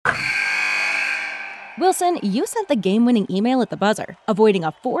Wilson, you sent the game-winning email at the buzzer, avoiding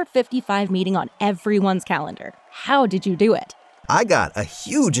a 4:55 meeting on everyone's calendar. How did you do it? I got a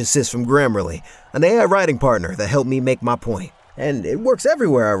huge assist from Grammarly, an AI writing partner that helped me make my point. And it works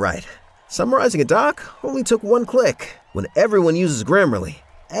everywhere I write. Summarizing a doc only took one click. When everyone uses Grammarly,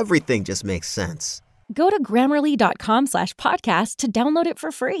 everything just makes sense. Go to Grammarly.com/podcast to download it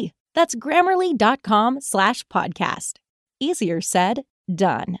for free. That's Grammarly.com/podcast. Easier said,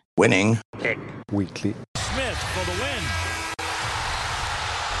 done. Winning. Pick. Weekly. Smith for the win.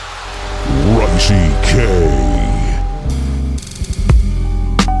 Raunchy K.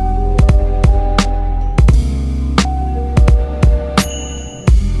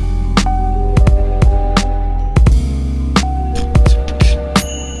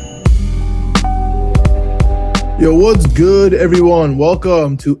 Yo, what's good, everyone?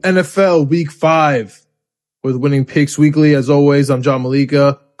 Welcome to NFL Week 5 with Winning Picks Weekly. As always, I'm John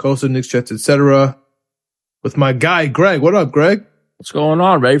Malika, co-host of Knicks, Jets, etc. with my guy, Greg. What up, Greg? What's going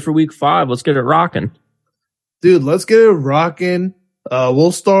on? Ready for Week 5? Let's get it rocking. Dude, let's get it rocking.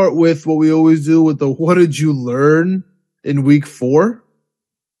 We'll start with what we always do with the what did you learn in Week 4?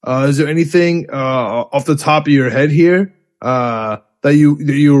 Is there anything off the top of your head here that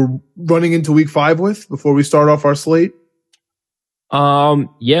you're running into Week 5 with before we start off our slate?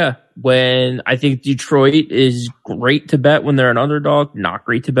 Yeah. When I think Detroit is great to bet when they're an underdog, not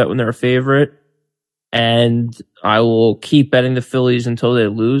great to bet when they're a favorite. And I will keep betting the Phillies until they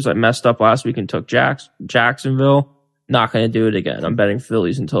lose. I messed up last week and took Jacksonville. Not going to do it again. I'm betting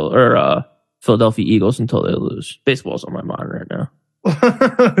Phillies Philadelphia Eagles until they lose. Baseball's on my mind right now.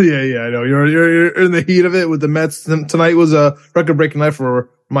 Yeah, I know. You're in the heat of it with the Mets. Tonight was a record-breaking night for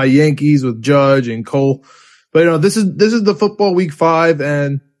my Yankees with Judge and Cole. But you know, this is the football Week 5,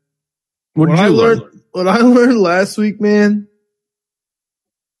 and what I learned last week, man,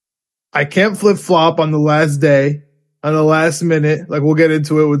 I can't flip-flop on the last day, on the last minute. Like, we'll get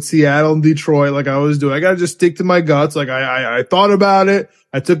into it with Seattle and Detroit like I always do. I gotta just stick to my guts. Like, I thought about it.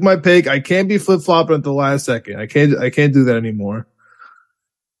 I took my pick. I can't be flip-flopping at the last second. I can't do that anymore.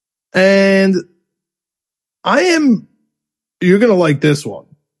 And you're going to like this one.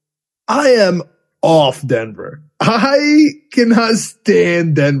 I am off Denver. I cannot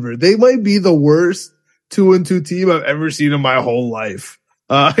stand Denver. They might be the worst 2-2 team I've ever seen in my whole life.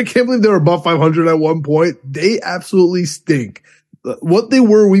 I can't believe they were above 500 at one point. They absolutely stink. What they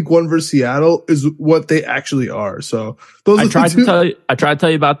were Week 1 versus Seattle is what they actually are. So I tried to tell you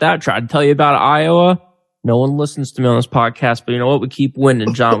about that. Tried to tell you about Iowa. No one listens to me on this podcast, but you know what? We keep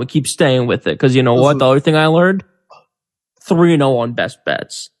winning, John. We keep staying with it. Cause you know what? The other thing I learned, 3-0 on best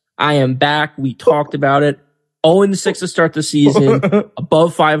bets. I am back. We talked about it. 0-6 to start the season,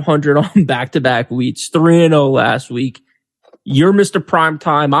 above 500 on back-to-back weeks, 3-0 last week. You're Mr. Prime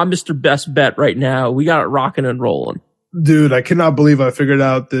Time. I'm Mr. Best Bet right now. We got it rocking and rolling. Dude, I cannot believe I figured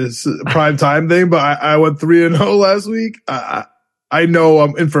out this prime time thing, but I went 3-0 last week. I know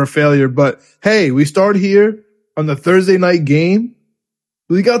I'm in for a failure, but hey, we start here on the Thursday night game.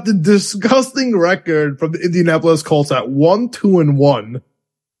 We got the disgusting record from the Indianapolis Colts at 1-2-1.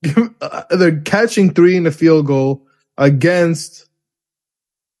 They're catching 3 in the field goal against.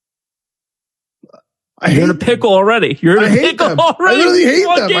 You're in a pickle already. You're in a pickle already. I really hate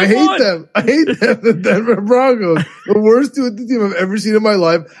them. I hate them. The Denver Broncos, the worst 2-2 team I've ever seen in my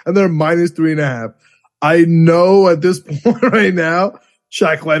life, and they're minus 3.5. I know at this point right now,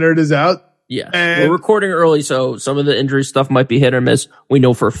 Shaq Leonard is out. Yeah, we're recording early, so some of the injury stuff might be hit or miss. We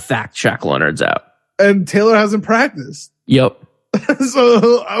know for a fact Shaq Leonard's out, and Taylor hasn't practiced. Yep.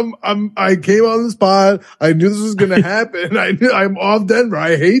 So I came on the spot. I knew this was going to happen. I'm off Denver.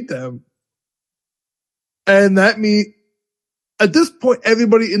 I hate them. And that means at this point,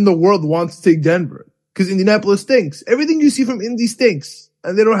 everybody in the world wants to take Denver because Indianapolis stinks. Everything you see from Indy stinks.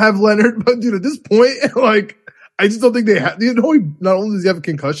 And they don't have Leonard. But dude, at this point, like, I just don't think they have. You know, not only does he have a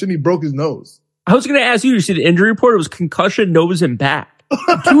concussion, he broke his nose. I was going to ask you to see the injury report. It was concussion, nose, and back.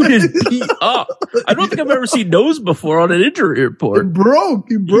 Dude is beat up. I don't think I've ever seen nose before on an injury report. He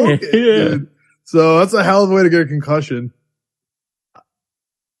broke it. Dude. So that's a hell of a way to get a concussion.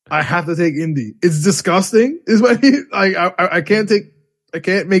 I have to take Indy. It's disgusting. I can't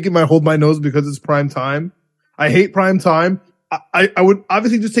make it hold my nose because it's prime time. I hate prime time. I would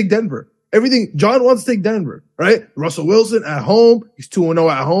obviously just take Denver. Everything. John wants to take Denver, right? Russell Wilson at home. He's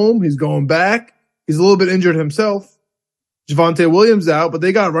 2-0 at home. He's going back. He's a little bit injured himself. Javonte Williams out, but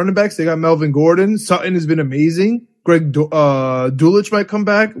they got running backs. They got Melvin Gordon. Sutton has been amazing. Greg Dulcich might come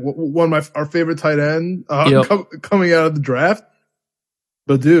back. One of our favorite tight end coming out of the draft.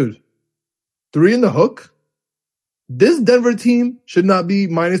 But dude, 3 in the hook. This Denver team should not be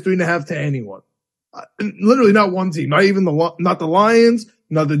minus 3.5 to anyone. Literally not one team, not even not the Lions,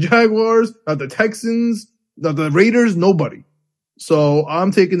 not the Jaguars, not the Texans, not the Raiders, nobody. So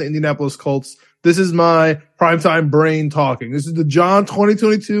I'm taking the Indianapolis Colts. This is my primetime brain talking. This is the John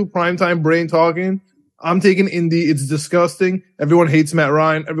 2022 primetime brain talking. I'm taking Indy. It's disgusting. Everyone hates Matt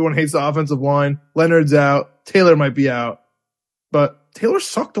Ryan. Everyone hates the offensive line. Leonard's out. Taylor might be out. But Taylor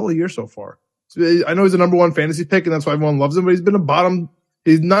sucked all year so far. I know he's the number one fantasy pick, and that's why everyone loves him, but he's been a bottom.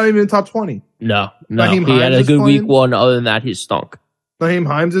 He's not even in top 20. No. Nyheim He had Hines a good is week playing. one. Other than that, he stunk. Nyheim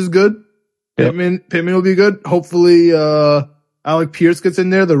Hines is good. Yep. Pittman will be good. Hopefully, Alec Pierce gets in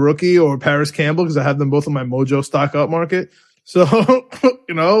there, the rookie, or Paris Campbell, because I have them both in my Mojo stock up market. So,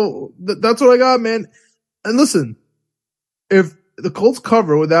 that's what I got, man. And listen, if the Colts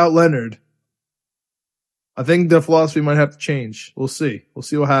cover without Leonard, I think their philosophy might have to change. We'll see. We'll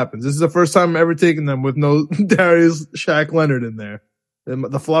see what happens. This is the first time I'm ever taking them with no Darius Shaq Leonard in there.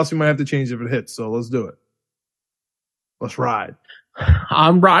 The philosophy might have to change if it hits. So let's do it. Let's ride.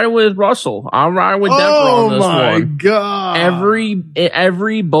 I'm riding with Russell. I'm riding with Denver on this one. Oh my God.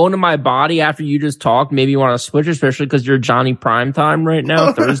 Every bone in my body after you just talked made me want to switch, especially because you're Johnny Primetime right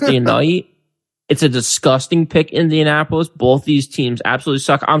now, Thursday night. It's a disgusting pick, Indianapolis. Both these teams absolutely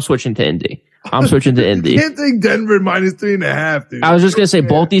suck. I'm switching to Indy. You can't take Denver minus 3.5, dude. I was just going to say,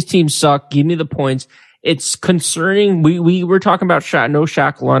 both these teams suck. Give me the points. It's concerning. We were talking about no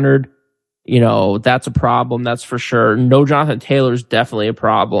Shaq Leonard. That's a problem. That's for sure. No Jonathan Taylor's definitely a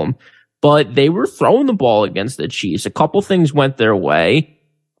problem. But they were throwing the ball against the Chiefs. A couple things went their way.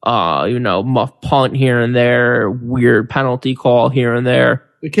 Muff punt here and there, weird penalty call here and there.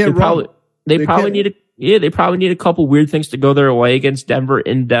 They can't run. They probably need a couple weird things to go their way against Denver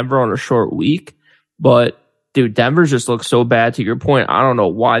in Denver on a short week. But dude, Denver just looks so bad. To your point, I don't know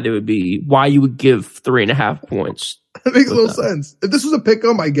why you would give 3.5 points. It makes no sense. If this was a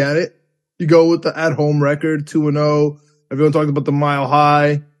pick'em, I get it. You go with the at-home record, 2-0. Everyone talked about the mile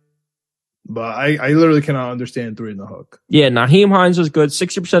high. But I literally cannot understand 3 in the hook. Yeah, Nyheim Hines is good.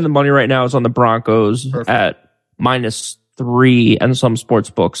 60% of the money right now is on the Broncos. Perfect. At -3, and some sports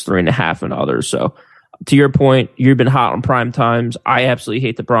books 3.5 and others. So to your point, you've been hot on prime times. I absolutely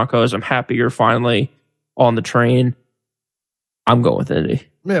hate the Broncos. I'm happy you're finally on the train. I'm going with Indy.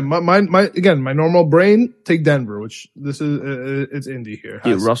 Man, my normal brain, take Denver, which this is, it's Indy here.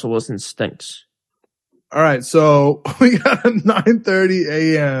 Dude, Russell Wilson stinks. All right. So we got a 9:30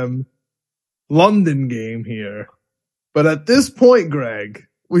 a.m. London game here. But at this point, Greg,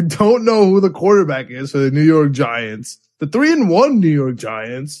 we don't know who the quarterback is for the New York Giants. The 3-1 New York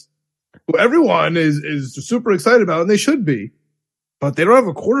Giants, who everyone is super excited about, and they should be. But they don't have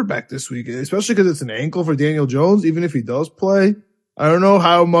a quarterback this week, especially because it's an ankle for Daniel Jones, even if he does play. I don't know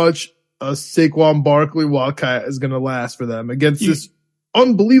how much a Saquon Barkley Wildcat is going to last for them against this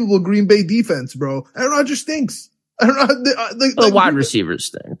unbelievable Green Bay defense, bro. Aaron Rodgers stinks. The wide receivers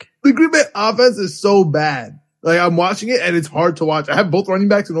stink. The Green Bay offense is so bad. Like, I'm watching it and it's hard to watch. I have both running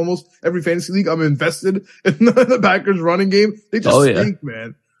backs in almost every fantasy league. I'm invested in the Packers running game. They just stink,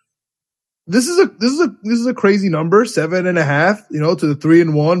 man. This is a crazy number, 7.5, to the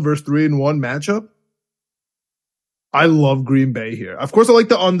 3-1 versus 3-1 matchup. I love Green Bay here. Of course, I like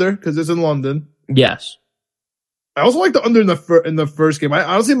the under because it's in London. Yes. I also like the under in the first game. I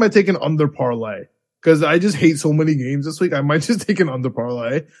honestly might take an under parlay because I just hate so many games this week. I might just take an under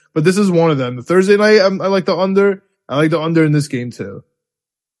parlay, but this is one of them. The Thursday night, I like the under. I like the under in this game too.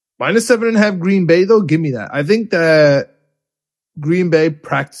 -7.5 Green Bay though. Give me that. I think that Green Bay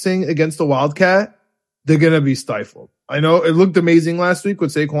practicing against the Wildcat, they're going to be stifled. I know it looked amazing last week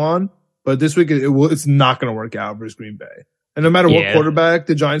with Saquon, but this week it's not going to work out versus Green Bay. And no matter what quarterback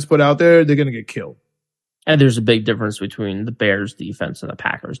the Giants put out there, they're going to get killed. And there's a big difference between the Bears defense and the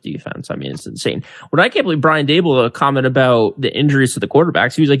Packers defense. I mean, it's insane. What I can't believe Brian Dable comment about the injuries to the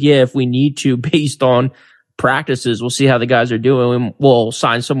quarterbacks. He was like, yeah, if we need to, based on practices, we'll see how the guys are doing. We'll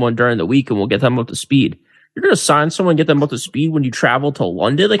sign someone during the week and we'll get them up to speed. You're going to sign someone, get them up to speed when you travel to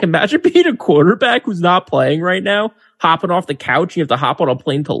London? Like, imagine being a quarterback who's not playing right now, hopping off the couch, and you have to hop on a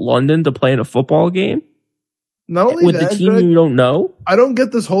plane to London to play in a football game. Not only with that, the team Greg, you don't know. I don't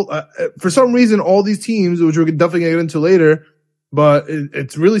get this whole. For some reason, all these teams, which we're definitely gonna get into later, but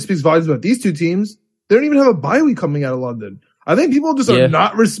it really speaks volumes about these two teams. They don't even have a bye week coming out of London. I think people just are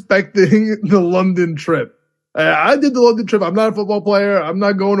not respecting the London trip. I did the London trip. I'm not a football player. I'm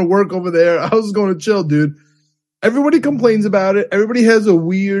not going to work over there. I was just going to chill, dude. Everybody complains about it. Everybody has a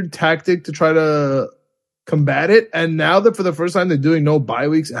weird tactic to try to combat it. And now that for the first time they're doing no bye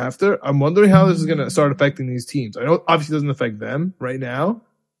weeks after, I'm wondering how this is going to start affecting these teams. I know obviously it doesn't affect them right now,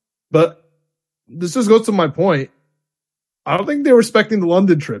 but this just goes to my point. I don't think they're respecting the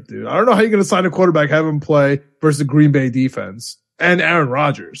London trip, dude. I don't know how you're going to sign a quarterback, have him play versus the Green Bay defense and Aaron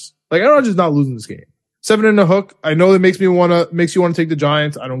Rodgers. Like, Aaron Rodgers is not losing this game. 7 in the hook. I know that makes you want to take the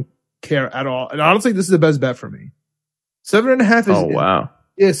Giants. I don't care at all. And honestly, this is the best bet for me. 7.5 is. Oh, wow.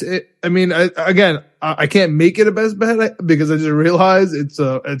 Yes. I can't make it a best bet because I just realized it's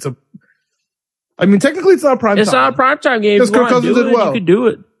a, I mean, technically it's not prime time. It's not a primetime game. Because Kirk Cousins did well. You could do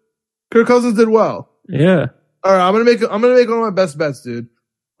it. Kirk Cousins did well. Yeah. All right, I'm gonna make one of my best bets, dude.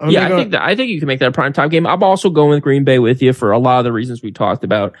 I think you can make that a primetime game. I'm also going with Green Bay with you for a lot of the reasons we talked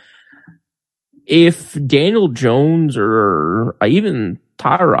about. If Daniel Jones or even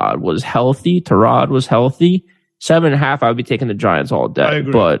Tyrod was healthy, 7.5, I would be taking the Giants all day. I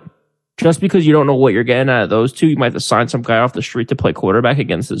agree. But just because you don't know what you're getting out of those two, you might have to sign some guy off the street to play quarterback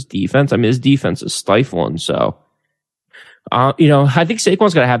against this defense. I mean, his defense is stifling, so. I think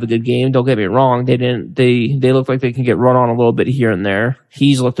Saquon's got to have a good game. Don't get me wrong. They look like they can get run on a little bit here and there.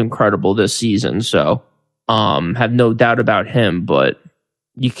 He's looked incredible this season. So, have no doubt about him, but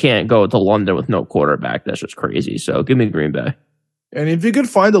you can't go to London with no quarterback. That's just crazy. So give me Green Bay. And if you could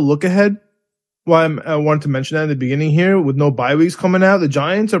find a look ahead, I wanted to mention that in the beginning here with no bye weeks coming out, the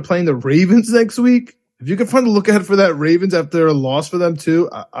Giants are playing the Ravens next week. If you could find a look ahead for that Ravens after a loss for them too,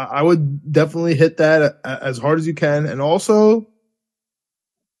 I would definitely hit that as hard as you can. And also,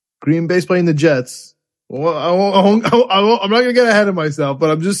 Green Bay's playing the Jets. Well, I'm not going to get ahead of myself, but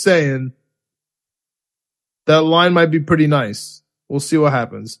I'm just saying that line might be pretty nice. We'll see what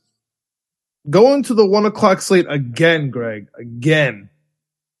happens. Going to the 1 o'clock slate again, Greg. Again.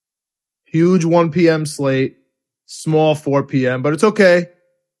 Huge 1 p.m. slate. Small 4 p.m., but it's okay.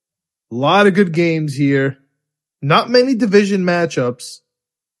 A lot of good games here. Not many division matchups.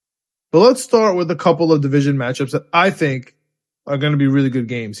 But let's start with a couple of division matchups that I think are going to be really good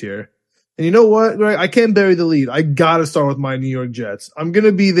games here. And you know what, Greg? I can't bury the lead. I got to start with my New York Jets. I'm going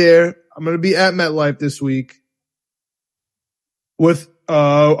to be there. I'm going to be at MetLife this week with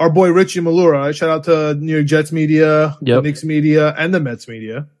our boy Richie Malura. Shout out to New York Jets media, the Knicks media, and the Mets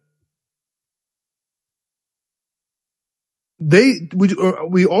media.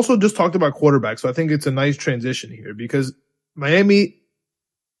 We also just talked about quarterbacks, so I think it's a nice transition here because Miami,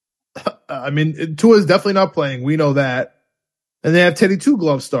 I mean, Tua is definitely not playing. We know that. And they have Teddy Two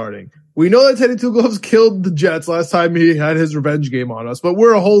Gloves starting. We know that Teddy Two Gloves killed the Jets last time he had his revenge game on us, but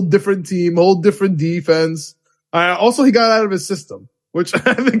we're a whole different team, whole different defense. Also, he got out of his system, which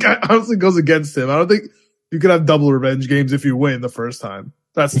I think honestly goes against him. I don't think you could have double revenge games if you win the first time.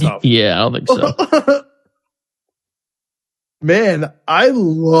 That's tough. Yeah, I don't think so. Man, I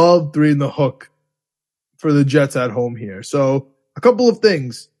love 3 in the hook for the Jets at home here. So a couple of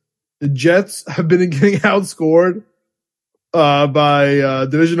things. The Jets have been getting outscored by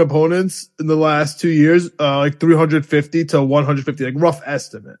division opponents in the last 2 years, like 350 to 150, like rough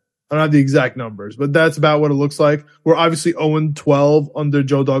estimate. I don't have the exact numbers, but that's about what it looks like. We're obviously 0-12 under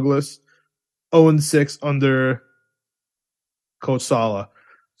Joe Douglas, 0-6 under Coach Saleh.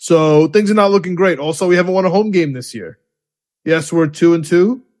 So things are not looking great. Also, we haven't won a home game this year. Yes, we're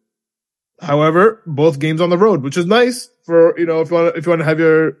 2-2. However, both games on the road, which is nice for, if you want to have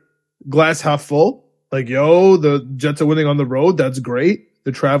your glass half full. Like, the Jets are winning on the road. That's great.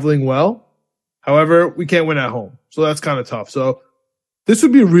 They're traveling well. However, we can't win at home. So that's kind of tough. So this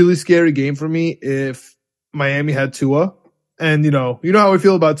would be a really scary game for me if Miami had Tua. And, you know how we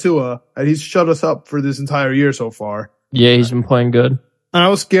feel about Tua. And he's shut us up for this entire year so far. Yeah, he's been playing good. And I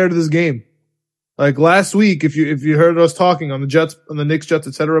was scared of this game. Like last week, if you heard us talking on the Knicks, Jets,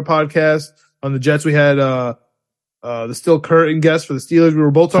 etc. podcast, on the Jets, we had the Still Curtain guest for the Steelers. We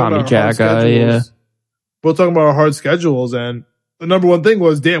were both talking about our hard schedules. Yeah. Both talking about our hard schedules, and the number one thing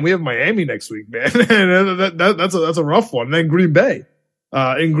was, damn, we have Miami next week, man. And that's a rough one. And then Green Bay,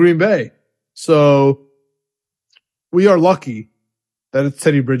 in Green Bay. So we are lucky that it's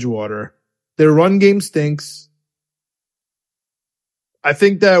Teddy Bridgewater. Their run game stinks. I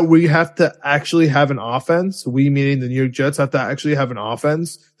think that we have to actually have an offense. We, meaning the New York Jets, have to actually have an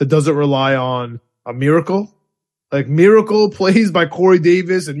offense that doesn't rely on a miracle. Like miracle plays by Corey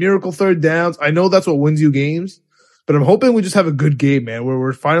Davis and miracle third downs. I know that's what wins you games, but I'm hoping we just have a good game, man, where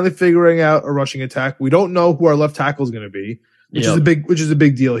we're finally figuring out a rushing attack. We don't know who our left tackle is going to be, which is a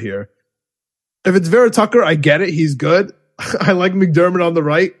big deal here. If it's Vera Tucker, I get it. He's good. I like McDermott on the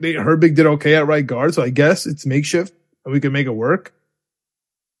right. Nate Herbig did okay at right guard, so I guess it's makeshift and we can make it work.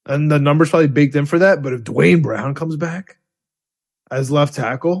 And the numbers probably baked in for that. But if Dwayne Brown comes back as left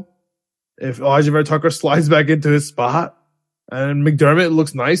tackle, if Elijah Vera Tucker slides back into his spot, and McDermott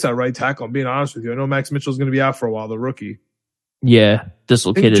looks nice at right tackle, I'm being honest with you. I know Max Mitchell's going to be out for a while, the rookie. Yeah,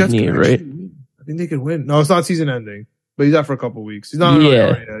 dislocated knee, right? I think they could win. No, it's not season ending. but he's out for a couple weeks. He's not on IR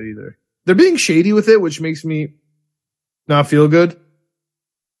yet either. They're being shady with it, which makes me not feel good.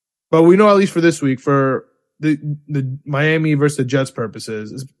 But we know at least for this week, for the Miami versus the Jets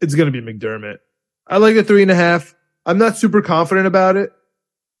purposes, it's going to be McDermott. I like a 3.5. I'm not super confident about it,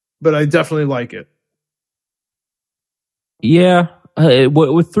 but I definitely like it. Yeah.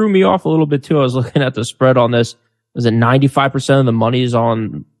 What threw me off a little bit too, I was looking at the spread on this. Was it 95% of the money's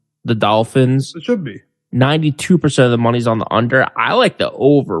on the Dolphins? It should be. 92% of the money's on the under. I like the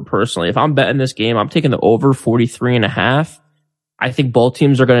over personally. If I'm betting this game, I'm taking the over 43.5. I think both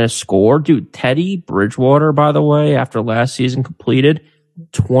teams are going to score. Dude, Teddy Bridgewater, by the way, after last season completed,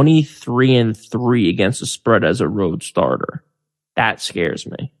 23-3 against the spread as a road starter. That scares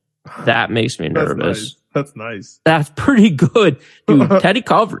me. That makes me nervous. That's nice. That's pretty good. Dude, Teddy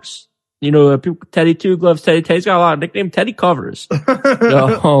covers. You know, Teddy Two Gloves, Teddy's got a lot of nickname. Teddy covers.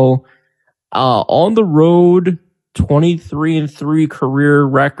 So, on the road, 23-3 career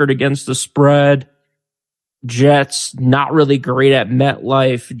record against the spread. Jets not really great at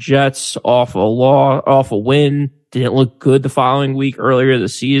MetLife. Jets off a win. Didn't look good the following week earlier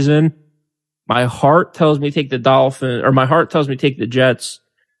this season. My heart tells me take the Dolphins, or my heart tells me take the Jets.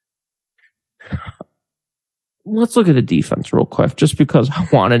 Let's look at the defense real quick, just because I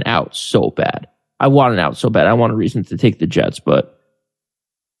want an out so bad. I want a reason to take the Jets, but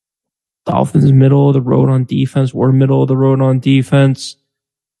Dolphins middle of the road on defense. We're middle of the road on defense.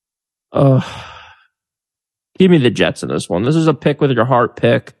 Give me the Jets in this one. This is a pick with your heart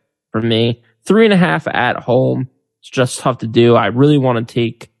pick for me. 3.5 at home. It's just tough to do. I really want to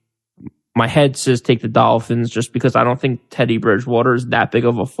take, my head says take the Dolphins just because I don't think Teddy Bridgewater is that big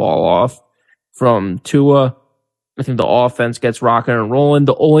of a fall off from Tua. I think the offense gets rocking and rolling.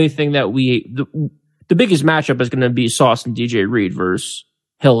 The only thing that the biggest matchup is going to be Sauce and DJ Reed versus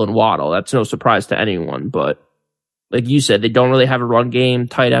Hill and Waddle. That's no surprise to anyone, but like you said, they don't really have a run game.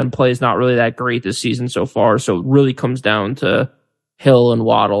 Tight end play is not really that great this season so far. So it really comes down to Hill and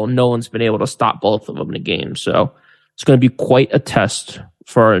Waddle. No one's been able to stop both of them in a game. So it's going to be quite a test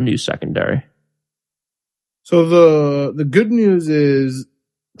for our new secondary. So the good news is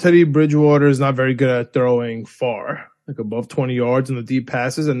Teddy Bridgewater is not very good at throwing far, like above 20 yards in the deep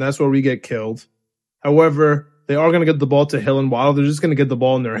passes, and that's where we get killed. However, they are going to get the ball to Hill and Waddle. They're just going to get the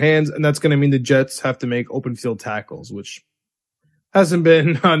ball in their hands, and that's going to mean the Jets have to make open field tackles, which hasn't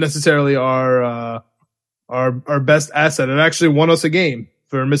been necessarily our best asset. It actually won us a game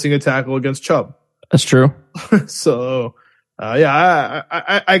for missing a tackle against Chubb. That's true. So, yeah,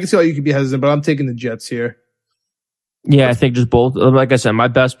 I can see why you could be hesitant, but I'm taking the Jets here. Yeah, I think just both. Like I said, my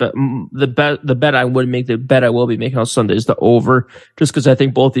best bet, the bet I would make, the bet I will be making on Sunday is the over, just because I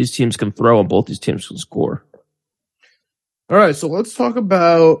think both these teams can throw and both these teams can score. All right, so let's talk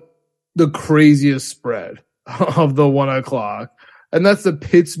about the craziest spread of the 1 o'clock, and that's the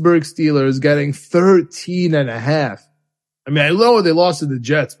Pittsburgh Steelers getting 13.5. I mean, I know they lost to the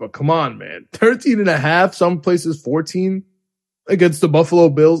Jets, but come on, man. 13.5, some places 14 against the Buffalo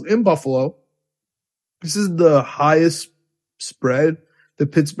Bills in Buffalo. This is the highest spread the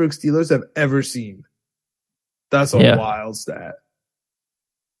Pittsburgh Steelers have ever seen. That's a wild stat.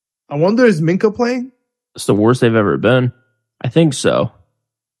 I wonder, is Minka playing? It's the worst they've ever been. I think so.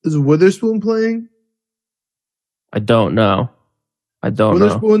 Is Witherspoon playing? I don't know.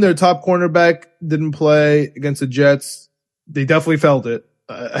 Witherspoon, their top cornerback, didn't play against the Jets. They definitely felt it.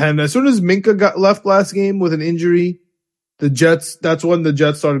 And as soon as Minka got left last game with an injury, that's when the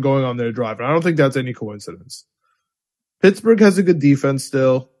Jets started going on their drive. And I don't think that's any coincidence. Pittsburgh has a good defense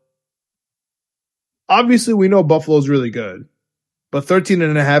still. Obviously, we know Buffalo's really good, but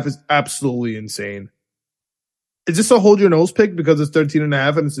 13.5 is absolutely insane. Is this a hold your nose pick because it's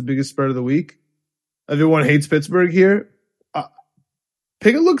 13.5 and it's the biggest spread of the week? Everyone hates Pittsburgh here.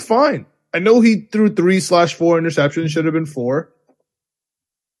 Pickett looked fine. I know he threw 3/4 interceptions, should have been 4.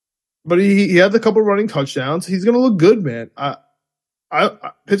 But he had a couple running touchdowns. He's going to look good, man.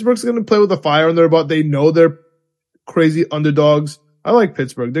 Pittsburgh's going to play with a fire on their butt. They know they're crazy underdogs. I like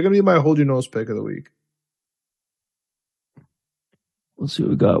Pittsburgh. They're going to be my hold your nose pick of the week. Let's see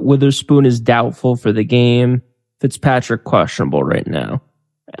what we got. Witherspoon is doubtful for the game. Fitzpatrick questionable right now.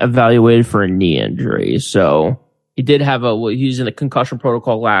 Evaluated for a knee injury. So he did have he was in a concussion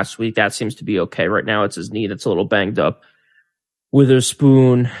protocol last week. That seems to be okay. Right now it's his knee that's a little banged up.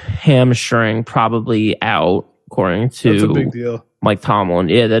 Witherspoon, hamstring, probably out, according to that's a big deal. Mike Tomlin.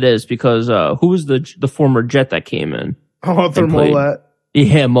 Yeah, that is, because who was the former Jet that came in? Arthur Mollett.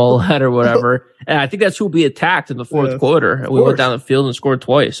 Yeah, Mollett or whatever. And I think that's who'll be attacked in the fourth quarter. We went down the field and scored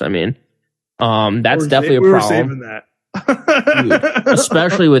twice. I mean, that's definitely a problem. We were saving that. Dude,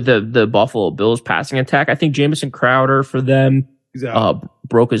 especially with the Buffalo Bills passing attack. I think Jamison Crowder for them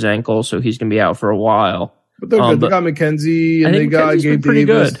broke his ankle, so he's going to be out for a while. But they're good. They got McKenzie and they got Gabe pretty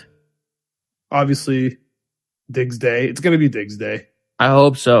Davis. Good. Obviously, Diggs Day. It's going to be Diggs Day. I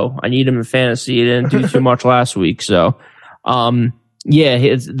hope so. I need him in fantasy. He didn't do too much last week, so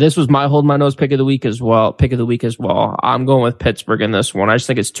this was my hold my nose pick of the week as well. I'm going with Pittsburgh in this one. I just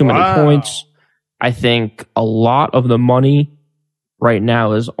think it's too many points. I think a lot of the money right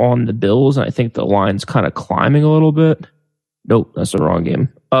now is on the Bills, and I think the line's kind of climbing a little bit. Nope, that's the wrong game.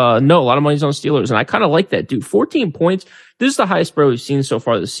 No, a lot of money's on Steelers, and I kind of like that, dude. 14 points. This is the highest spread we've seen so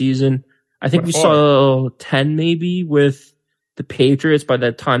far this season. I think we saw 10 maybe with the Patriots by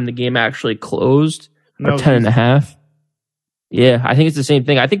the time the game actually closed, or 10.5. Yeah, I think it's the same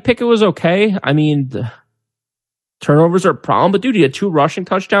thing. I think Pickett was okay. I mean, the turnovers are a problem, but dude, he had 2 rushing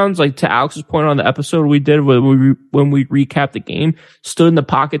touchdowns. Like to Alex's point on the episode we did when we recapped the game, stood in the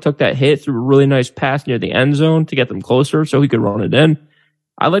pocket, took that hit, threw a really nice pass near the end zone to get them closer so he could run it in.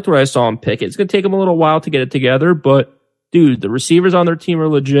 I liked what I saw in Pickett. It's going to take him a little while to get it together, but dude, the receivers on their team are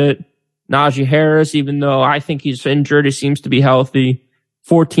legit. Najee Harris, even though I think he's injured, he seems to be healthy.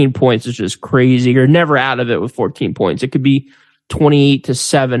 14 points is just crazy. You're never out of it with 14 points. It could be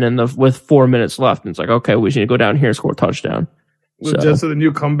 28-7 with 4 minutes left. And it's like, okay, we should go down here and score a touchdown. Just so the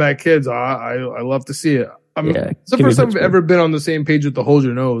new comeback kids, I love to see it. It's the first time we've ever been on the same page with the hold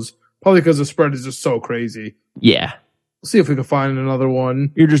your nose. Probably because the spread is just so crazy. Yeah. We'll see if we can find another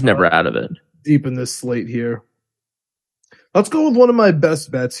one. You're just never out of it. Deep in this slate here. Let's go with one of my best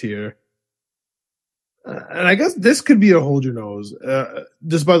bets here. And I guess this could be a hold your nose,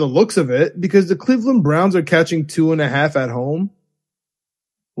 just by the looks of it, because the Cleveland Browns are catching 2.5 at home.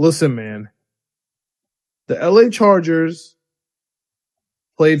 Listen, man, the LA Chargers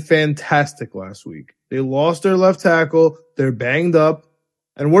played fantastic last week. They lost their left tackle. They're banged up.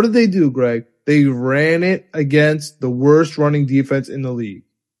 And what did they do, Greg? They ran it against the worst running defense in the league,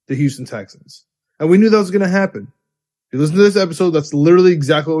 the Houston Texans. And we knew that was going to happen. If you listen to this episode, that's literally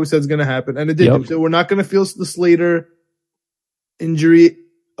exactly what we said is going to happen. And it did. Yep. So we're not going to feel the Slater injury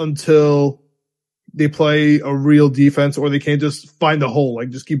until they play a real defense or they can't just find a hole, like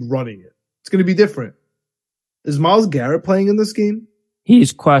just keep running it. It's going to be different. Is Myles Garrett playing in this game?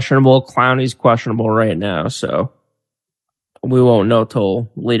 He's questionable. Clowney's questionable right now, so we won't know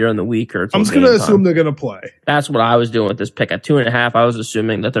till later in the week or. I'm just going to assume they're going to play. That's what I was doing with this pick at 2.5. I was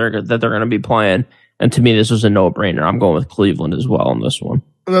assuming that they're going to be playing. And to me, this was a no-brainer. I'm going with Cleveland as well on this one.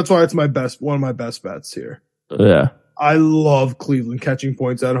 And that's why it's one of my best bets here. Yeah. I love Cleveland catching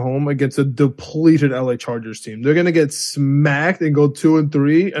points at home against a depleted LA Chargers team. They're going to get smacked and go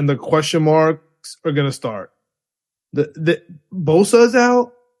 2-3, and the question marks are going to start. The Bosa's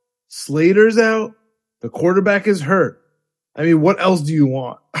out. Slater's out. The quarterback is hurt. I mean, what else do you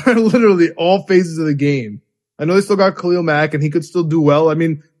want? Literally all phases of the game. I know they still got Khalil Mack, and he could still do well. I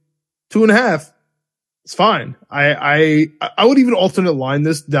mean, 2.5. It's fine. I would even alternate line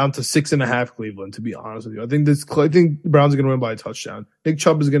this down to 6.5 Cleveland, to be honest with you. I think the Browns are going to win by a touchdown. Nick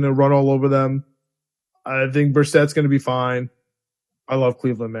Chubb is going to run all over them. I think Brissett's going to be fine. I love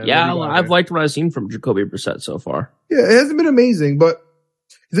Cleveland, man. Yeah, I've liked what I've seen from Jacoby Brissett so far. Yeah, it hasn't been amazing, but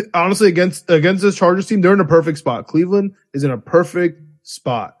honestly, against this Chargers team, they're in a perfect spot. Cleveland is in a perfect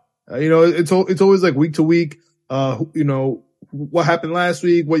spot. It's always like week to week. What happened last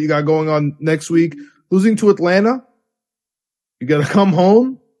week, what you got going on next week. Losing to Atlanta, you got to come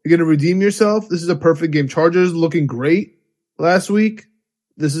home. You're going to redeem yourself. This is a perfect game. Chargers looking great last week.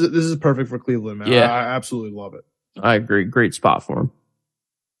 This is perfect for Cleveland, man. Yeah. I absolutely love it. I agree. Great spot for him.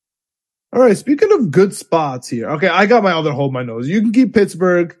 All right. Speaking of good spots here. Okay. I got my other hold my nose. You can keep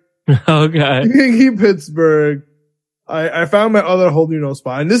Pittsburgh. Okay. You can keep Pittsburgh. I found my other hold your nose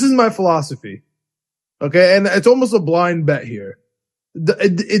spot, and this is my philosophy. Okay. And it's almost a blind bet here.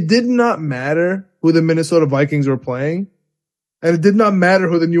 It did not matter who the Minnesota Vikings were playing, and it did not matter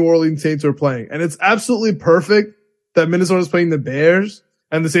who the New Orleans Saints were playing. And it's absolutely perfect that Minnesota's playing the Bears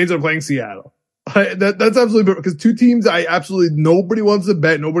and the Saints are playing Seattle. That's absolutely perfect because two teams nobody wants to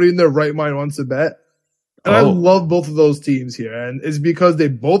bet. Nobody in their right mind wants to bet. And I love both of those teams here. And it's because they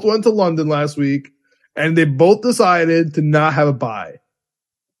both went to London last week and they both decided to not have a bye.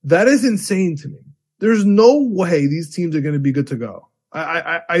 That is insane to me. There's no way these teams are going to be good to go.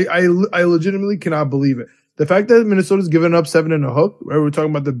 I legitimately cannot believe it. The fact that Minnesota's given up 7.5, right? We're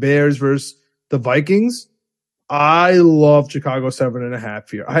talking about the Bears versus the Vikings. I love Chicago 7.5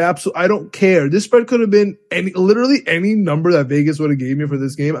 here. I don't care. This spread could have been literally any number that Vegas would have gave me for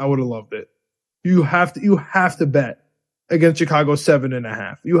this game. I would have loved it. You have to bet. against Chicago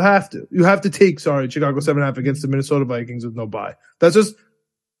 7.5. You have to take Chicago 7.5 against the Minnesota Vikings with no bye. That's just,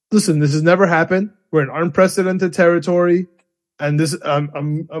 listen, this has never happened. We're in unprecedented territory, and this I'm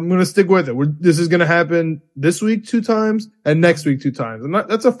going to stick with it. This is going to happen this week 2 times and next week 2 times. And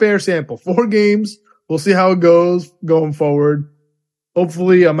that's a fair sample. 4 games. We'll see how it goes going forward.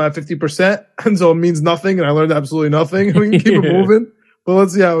 Hopefully I'm at 50%, and so it means nothing, and I learned absolutely nothing, and we can keep it moving. But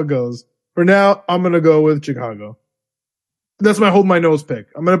let's see how it goes. For now, I'm going to go with Chicago. That's my hold my nose pick.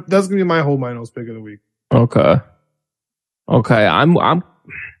 That's going to be my hold my nose pick of the week. Okay. I'm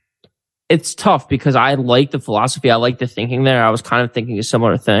it's tough because I like the philosophy. I like the thinking there. I was kind of thinking a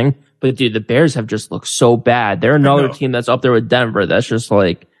similar thing, but dude, the Bears have just looked so bad. They're another team that's up there with Denver. That's just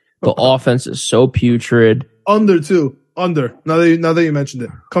like the offense is so putrid. Under too. Under. Now that you mentioned it,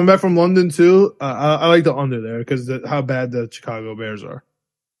 coming back from London too, I like the under there because how bad the Chicago Bears are.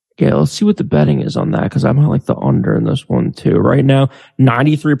 Yeah, let's see what the betting is on that because I might like the under in this one too. Right now,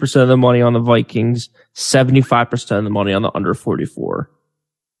 93% of the money on the Vikings, 75% of the money on the under 44.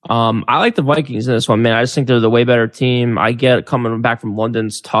 I like the Vikings in this one, man. I just think they're the way better team. I get it, coming back from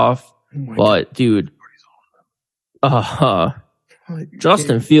London's tough, but dude,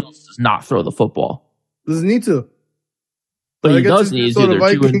 Justin Fields does not throw the football. Doesn't need to. But he does need to. They're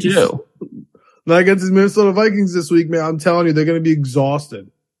 2-2. Not against the Minnesota Vikings this week, man. I'm telling you, they're going to be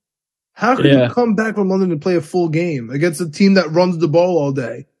exhausted. How can you come back from London and play a full game against a team that runs the ball all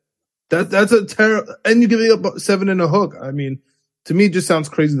day? That's a terrible. And you're giving up 7 and a hook. I mean, to me, it just sounds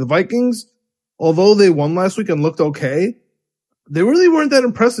crazy. The Vikings, although they won last week and looked okay, they really weren't that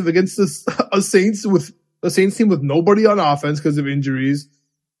impressive against a Saints team with nobody on offense because of injuries.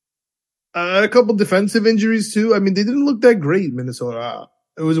 A couple defensive injuries too. I mean, they didn't look that great, Minnesota.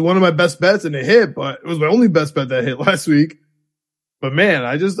 It was one of my best bets and it hit, but it was my only best bet that hit last week. But man,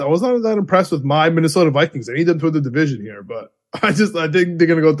 I was not that impressed with my Minnesota Vikings. I need them to win the division here, but I think they're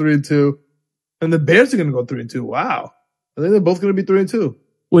going to go 3-2, and the Bears are going to go 3-2. Wow. I think they're both going to be 3-2.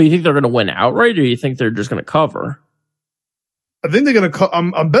 Well, you think they're going to win outright, or you think they're just going to cover? I think they're going to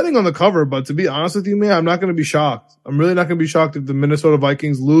I'm betting on the cover, but to be honest with you, man, I'm not going to be shocked. I'm really not going to be shocked if the Minnesota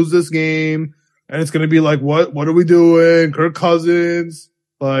Vikings lose this game, and it's going to be like, what are we doing? Kirk Cousins.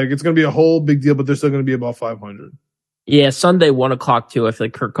 Like, it's going to be a whole big deal, but they're still going to be about 500. Yeah, Sunday, 1 o'clock too. I feel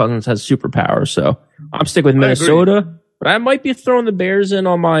like Kirk Cousins has superpowers, so I'm sticking with Minnesota. But I might be throwing the Bears in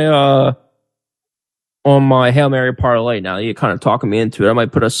on my Hail Mary parlay now. You're kind of talking me into it. I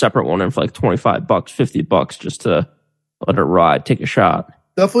might put a separate one in for like $25, $50 just to let it ride, take a shot.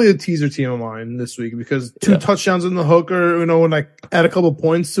 Definitely a teaser team of mine this week because 2 touchdowns in the hooker, when I add a couple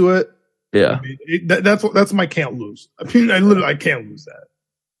points to it. Yeah. I mean, that's my can't lose. I mean, I can't lose that.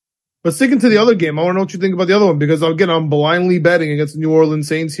 But sticking to the other game, I want to know what you think about the other one because again, I'm blindly betting against the New Orleans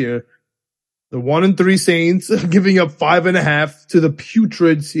Saints here. The 1-3 Saints giving up 5.5 to the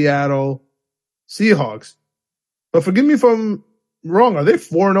putrid Seattle Seahawks. But forgive me if I'm wrong. Are they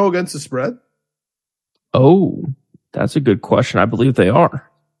 4-0 against the spread? Oh, that's a good question. I believe they are.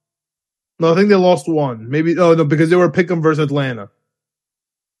 No, I think they lost 1. Maybe, no, because they were Pick'em versus Atlanta.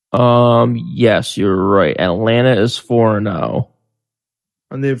 Yes, you're right. Atlanta is 4-0.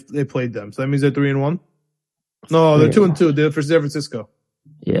 And they played them. So that means they're 3-1? No, they're 2-2. They're for San Francisco.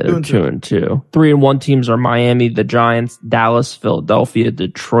 Yeah, they're 2-2. 3-1 teams are Miami, the Giants, Dallas, Philadelphia,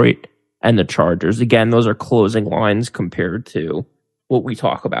 Detroit, and the Chargers. Again, those are closing lines compared to what we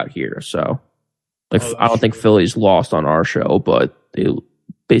talk about here. So, I don't think Philly's lost on our show, but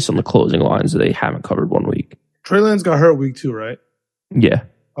based on the closing lines, they haven't covered 1 week. Trey Lance got hurt week 2, right? Yeah.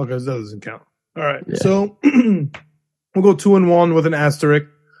 Okay, so that doesn't count. All right. Yeah. So we'll go 2-1 with an asterisk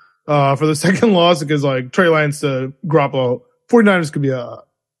for the second loss because like Trey Lance to Garoppolo, 49ers could be a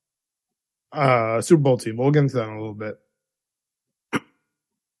Super Bowl team. We'll get into that in a little bit.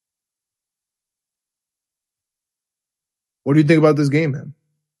 What do you think about this game, man?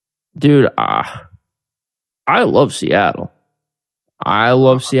 Dude, I love Seattle. I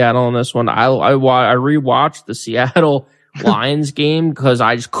love Seattle in this one. I rewatched the Seattle Lions game because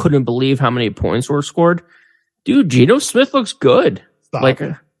I just couldn't believe how many points were scored. Dude, Geno Smith looks good. Stop. Like,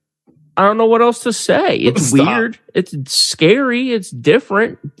 I don't know what else to say. It's weird. It's scary. It's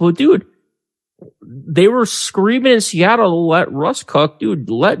different. But dude, they were screaming in Seattle to let Russ cook.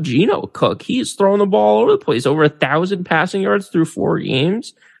 Dude, let Geno cook. He's throwing the ball all over the place. Over 1,000 passing yards through 4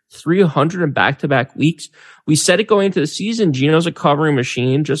 games. 300 in back-to-back weeks. We said it going into the season, Geno's a covering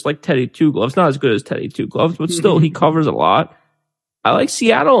machine, just like Teddy Two Gloves. Not as good as Teddy Two Gloves, but still, he covers a lot. I like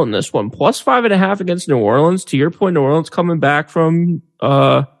Seattle in this one. Plus 5.5 against New Orleans. To your point, New Orleans coming back from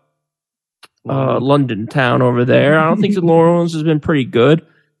London town over there. I don't think New Orleans has been pretty good.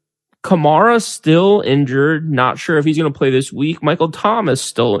 Kamara's still injured. Not sure if he's going to play this week. Michael Thomas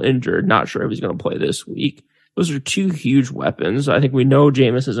still injured. Not sure if he's going to play this week. Those are two huge weapons. I think we know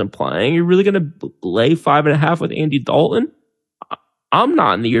Jameis isn't playing. You're really going to lay 5.5 with Andy Dalton? I'm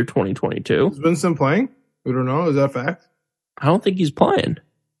not in the year 2022. Is Winston playing? We don't know. Is that a fact? I don't think he's playing.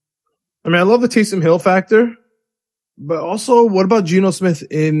 I mean, I love the Taysom Hill factor, but also, what about Geno Smith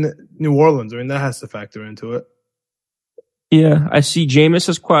in New Orleans? I mean, that has to factor into it. Yeah, I see Jameis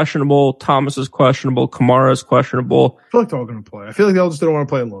is questionable, Thomas is questionable, Kamara is questionable. I feel like they're all going to play. I feel like they all just don't want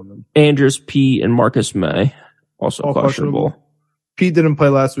to play alone. Then. Andrews, Pete, and Marcus May also all questionable. Pete didn't play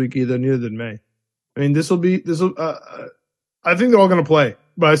last week either. Neither did May. I mean, I think they're all going to play,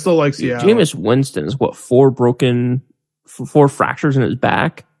 but I still like Seattle. Jameis Winston's what, 4 fractures in his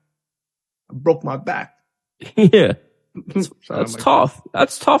back? I broke my back. Yeah. That's tough.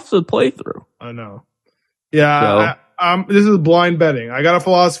 That's tough to play through. I know. Yeah. This is blind betting. I got a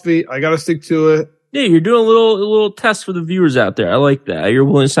philosophy. I got to stick to it. Yeah, you're doing a little test for the viewers out there. I like that. You're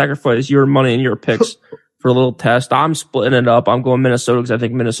willing to sacrifice your money and your picks for a little test. I'm splitting it up. I'm going Minnesota because I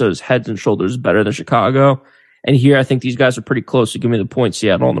think Minnesota's heads and shoulders better than Chicago. And here, I think these guys are pretty close. So give me the point.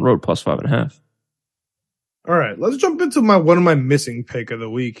 Seattle on the road plus 5.5. All right, let's jump into one of my missing pick of the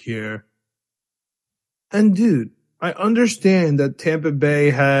week here. And dude, I understand that Tampa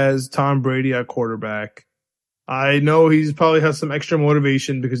Bay has Tom Brady at quarterback. I know he's probably has some extra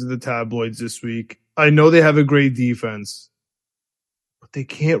motivation because of the tabloids this week. I know they have a great defense, but they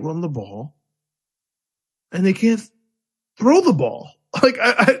can't run the ball and they can't throw the ball. Like,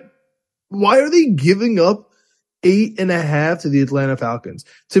 why are they giving up 8.5 to the Atlanta Falcons?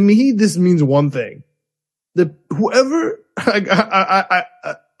 To me, this means one thing. I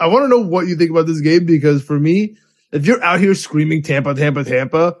want to know what you think about this game, because for me, if you're out here screaming Tampa, Tampa,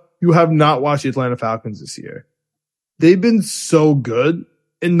 Tampa, you have not watched the Atlanta Falcons this year. They've been so good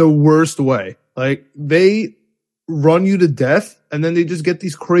in the worst way. Like, they run you to death and then they just get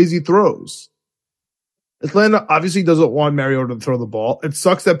these crazy throws. Atlanta obviously doesn't want Mariota to throw the ball. It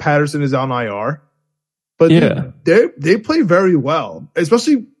sucks that Patterson is on IR, but yeah, they play very well,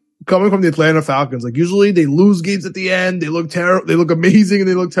 especially coming from the Atlanta Falcons. Like, usually they lose games at the end. They look terrible. They look amazing and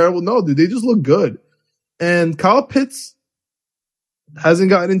they look terrible. No, dude, they just look good. And Kyle Pitts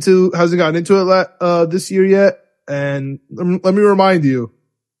hasn't gotten into it this year yet. And let me remind you,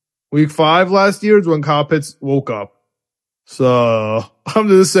 week 5 last year is when Kyle Pitts woke up. So I'm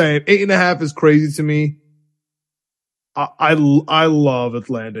just saying, 8.5 is crazy to me. I love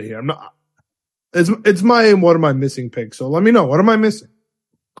Atlanta here. It's one of my missing picks. So let me know, what am I missing?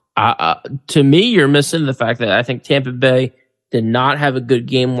 To me, you're missing the fact that I think Tampa Bay did not have a good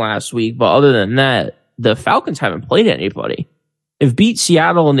game last week. But other than that, the Falcons haven't played anybody. They've beat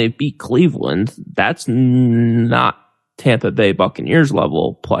Seattle and they've beat Cleveland. That's not Tampa Bay Buccaneers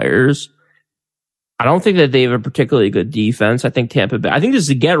level players. I don't think that they have a particularly good defense. I think this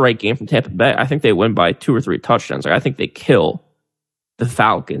is a get-right game from Tampa Bay. I think they win by 2 or 3 touchdowns. I think they kill the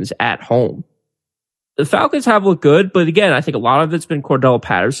Falcons at home. The Falcons have looked good, but again, I think a lot of it's been Cordell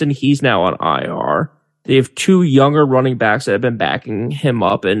Patterson. He's now on IR. They have 2 younger running backs that have been backing him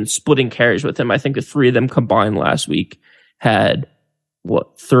up and splitting carries with him. I think the 3 of them combined last week had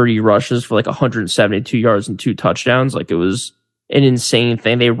 30 rushes for like 172 yards and 2 touchdowns. Like, it was an insane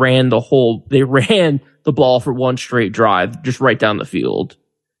thing. They ran the ball for 1 straight drive, just right down the field.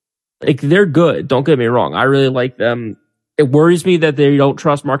 Like, they're good. Don't get me wrong. I really like them. It worries me that they don't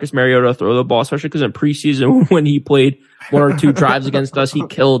trust Marcus Mariota to throw the ball, especially because in preseason, when he played 1 or 2 drives against us, he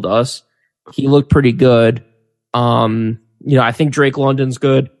killed us. He looked pretty good. I think Drake London's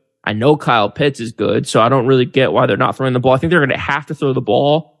good. I know Kyle Pitts is good, so I don't really get why they're not throwing the ball. I think they're going to have to throw the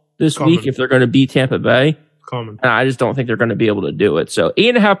ball this week if they're going to beat Tampa Bay. And I just don't think they're going to be able to do it. So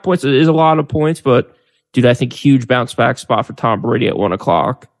 8.5 points is a lot of points, but dude, I think huge bounce back spot for Tom Brady at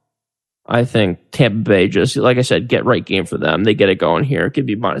 1:00. I think Tampa Bay, just like I said, get right game for them. They get it going here. It could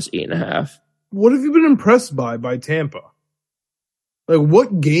be minus 8.5. What have you been impressed by Tampa? Like,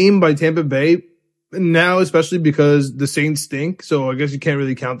 what game by Tampa Bay? Now, especially because the Saints stink, so I guess you can't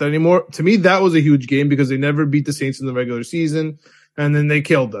really count that anymore. To me, that was a huge game because they never beat the Saints in the regular season, and then they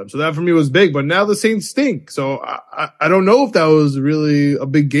killed them. So that for me was big, but now the Saints stink. So I don't know if that was really a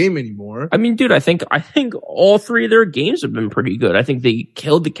big game anymore. I mean, dude, I think all 3 of their games have been pretty good. I think they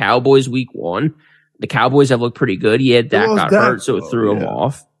killed the Cowboys week 1. The Cowboys have looked pretty good. Dak got hurt, so it threw him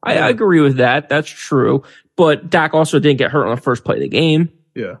off. I agree with that. That's true. But Dak also didn't get hurt on the first play of the game.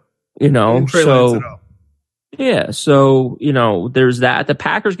 Yeah. So there's that. The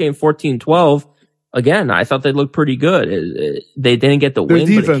Packers game 14-12. Again, I thought they looked pretty good. They didn't get the win,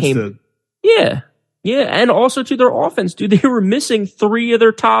 but it came. Did. Yeah. And also to their offense, dude, they were missing 3 of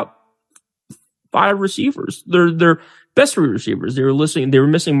their top 5 receivers. They're best 3 receivers. They were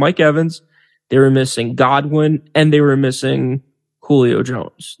missing Mike Evans, they were missing Godwin, and they were missing Julio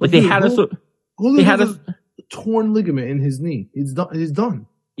Jones. Like they had a torn ligament in his knee. He's done.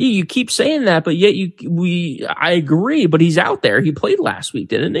 You keep saying that, but yet I agree, but he's out there. He played last week,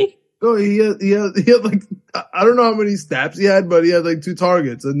 didn't he? Oh, he had like, I don't know how many snaps he had, but he had like 2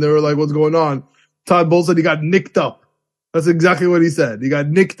 targets, and they were like, what's going on? Todd Bowles said he got nicked up. That's exactly what he said. He got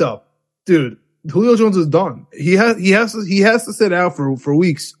nicked up. Dude, Julio Jones is done. He has to sit out for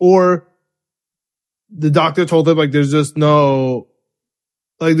weeks, or the doctor told him like there's just no,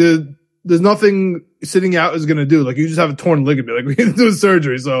 like there's nothing sitting out is gonna do. Like you just have a torn ligament. Like we need to do a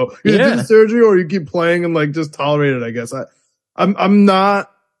surgery. So you do the surgery, or you keep playing and like just tolerate it. I guess I'm not.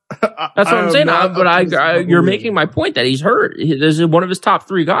 That's what I'm saying. You're making my point that he's hurt. This is one of his top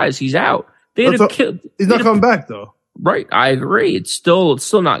 3 guys. He's out. He's not coming back though. Right. I agree. It's still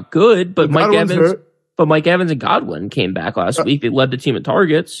not good, but Mike Evans and Godwin came back last week. They led the team in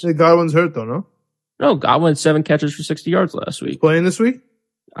targets. Hey, Godwin's hurt though, no? No, Godwin 7 catches for 60 yards last week. Playing this week?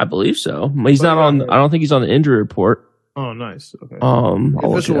 I believe so. He's not on. I don't think he's on the injury report. Oh, nice. Okay. The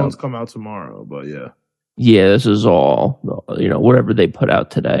official ones come out tomorrow, but yeah. Yeah, this is all, whatever they put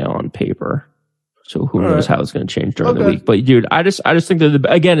out today on paper. So who knows how it's going to change during the week. But dude, I just think that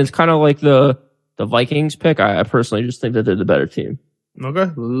again, it's kind of like the Vikings pick. I personally just think that they're the better team.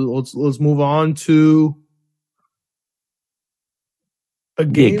 Okay. Let's move on to a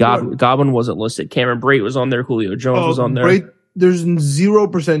game. Yeah, Godwin wasn't listed. Cameron Brate was on there. Julio Jones was on there. There's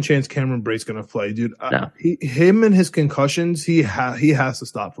 0% chance Cameron Brate's going to play, dude. No. Him and his concussions, he has to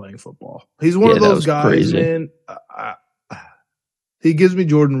stop playing football. He's one of those guys, crazy. Man. He gives me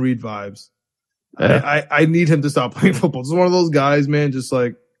Jordan Reed vibes. Yeah. I need him to stop playing football. It's one of those guys, man, just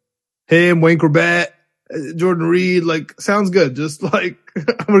like him, Wayne Corbett, Jordan Reed, like, sounds good. Just like,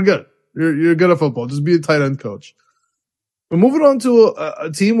 we're good. You're good at football. Just be a tight end coach. We're moving on to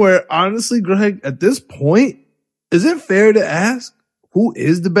a team where, honestly, Greg, at this point, is it fair to ask who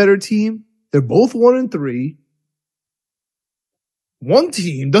is the better team? They're both 1-3. One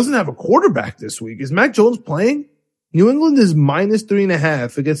team doesn't have a quarterback this week. Is Mac Jones playing? New England is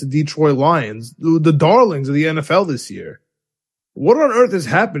 -3.5 against the Detroit Lions, the darlings of the NFL this year. What on earth is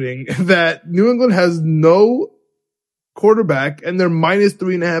happening that New England has no quarterback and they're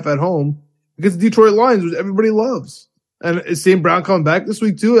 -3.5 at home against the Detroit Lions, which everybody loves? And is St. Brown coming back this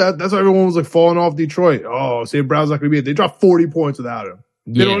week too? That's why everyone was like falling off Detroit. Oh, St. Brown's not going to be it. They dropped 40 points without him.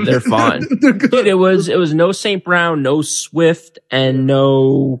 Yeah, they're fine. Dude, it was no St. Brown, no Swift, and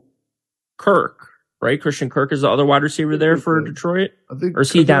no Kirk, right? Christian Kirk is the other wide receiver there for Detroit? Or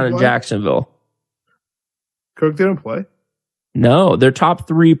is he down in Jacksonville? Kirk didn't play? No, their top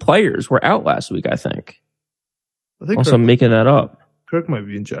 3 players were out last week, I think. Also, I'm making that up. Kirk might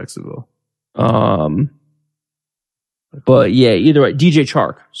be in Jacksonville. But yeah, either way, DJ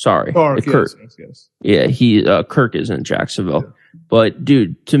Chark. Sorry, Kirk. Yes. Yeah, Kirk is in Jacksonville. Yeah. But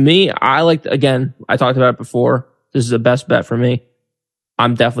dude, to me, I talked about it before. This is the best bet for me.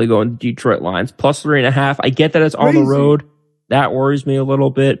 I'm definitely going to Detroit Lions +3.5. I get that it's on the road. That worries me a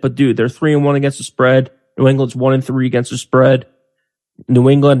little bit. But dude, they're 3-1 against the spread. New England's 1-3 against the spread. New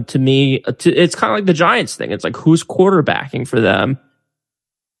England, to me, it's kind of like the Giants thing. It's like who's quarterbacking for them.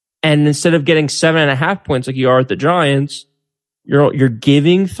 And instead of getting 7.5 points like you are at the Giants, you're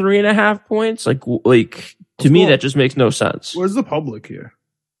giving 3.5 points. Like to me, that just makes no sense. Where's the public here?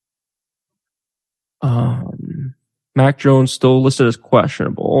 Mac Jones still listed as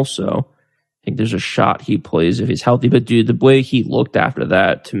questionable. Also, I think there's a shot he plays if he's healthy. But dude, the way he looked after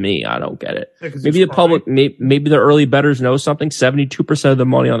that, to me, I don't get it. Yeah, maybe the public, maybe the early bettors know something. 72% of the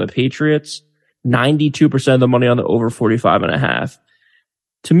money on the Patriots, 92% of the money on the over 45.5.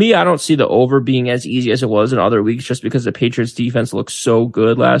 To me, I don't see the over being as easy as it was in other weeks just because the Patriots defense looked so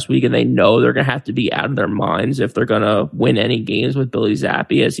good last week and they know they're going to have to be out of their minds if they're going to win any games with Billy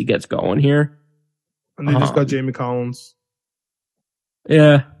Zappi as he gets going here. And they just got Jamie Collins.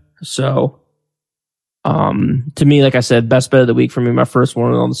 Yeah. So, to me, like I said, best bet of the week for me, my first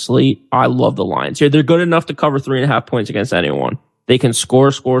one on the slate. I love the Lions here. They're good enough to cover 3.5 points against anyone. They can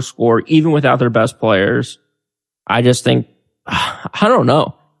score, even without their best players. I just think, I don't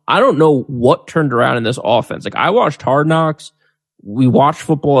know. I don't know what turned around in this offense. Like, I watched Hard Knocks. We watch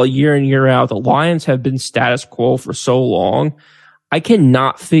football year in, year out. The Lions have been status quo for so long. I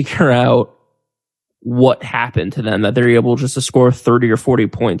cannot figure out what happened to them that they're able just to score 30 or 40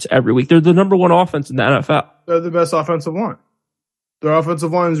 points every week. They're the number 1 offense in the NFL. They're the best offensive line. Their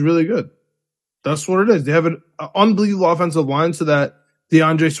offensive line is really good. That's what it is. They have an unbelievable offensive line so that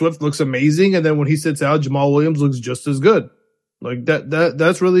DeAndre Swift looks amazing. And then when he sits out, Jamal Williams looks just as good. Like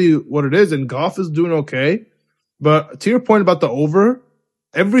that's really what it is. And Goff is doing okay. But to your point about the over,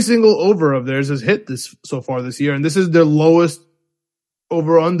 every single over of theirs has hit this so far this year. And this is their lowest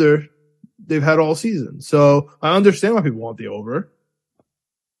over under they've had all season. So I understand why people want the over.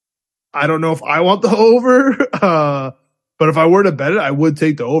 I don't know if I want the over. But if I were to bet it, I would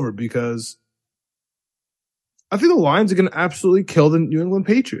take the over because I think the Lions are going to absolutely kill the New England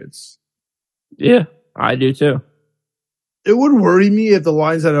Patriots. Yeah, I do too. It would worry me if the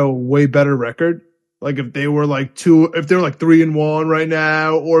Lions had a way better record. Like if they were like 3-1 right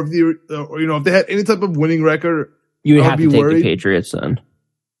now, or if if they had any type of winning record, you would have to take the Patriots then.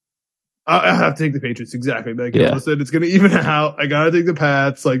 I have to take the Patriots, exactly. Like, listen, it's going to even out. I got to take the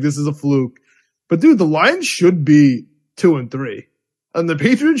Pats. Like, this is a fluke. But dude, the Lions should be 2-3, and the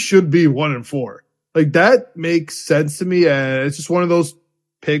Patriots should be 1-4. Like, that makes sense to me, and it's just one of those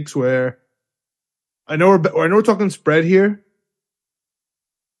picks where I know we're talking spread here,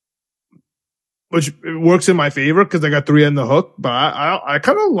 which works in my favor because I got 3 on the hook. But I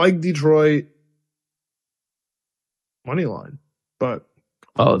kind of like Detroit money line. But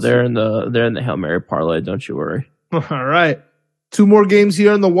they're in the Hail Mary parlay. Don't you worry. All right, 2 more games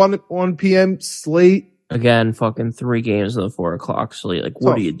here on the 1 p.m. slate. Again, fucking 3 games on the 4 o'clock slate. Like,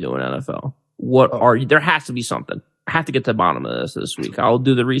 what are you doing, NFL? What are you? There has to be something. I have to get to the bottom of this week. I'll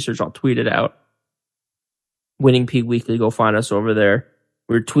do the research. I'll tweet it out. Winning Peak Weekly, go find us over there.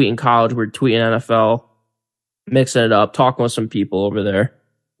 We're tweeting college, we're tweeting NFL, mixing it up, talking with some people over there.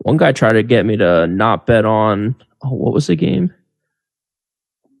 One guy tried to get me to not bet on, what was the game?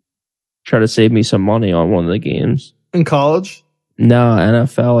 Try to save me some money on one of the games. In college? No,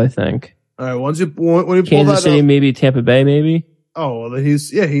 NFL, I think. All right, when you pull Kansas City, maybe Tampa Bay, maybe. Oh, well, he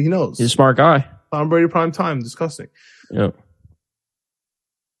knows. He's a smart guy. Tom Brady prime time, disgusting. Yeah.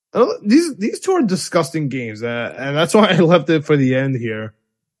 These 2 are disgusting games, and that's why I left it for the end here.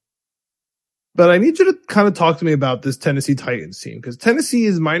 But I need you to kind of talk to me about this Tennessee Titans team, because Tennessee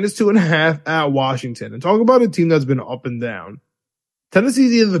is -2.5 at Washington. And talk about a team that's been up and down. Tennessee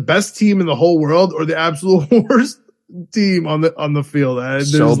is either the best team in the whole world or the absolute worst team on the field. And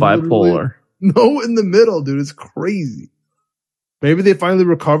so bipolar. No in the middle, dude. It's crazy. Maybe they finally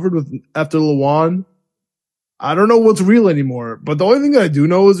recovered after Lewan. I don't know what's real anymore, but the only thing that I do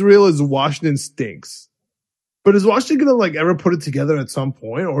know is real is Washington stinks. But is Washington going to ever put it together at some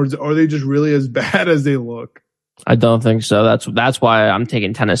point, or are they just really as bad as they look? I don't think so. That's why I'm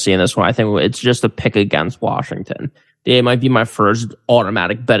taking Tennessee in this one. I think it's just a pick against Washington. They might be my first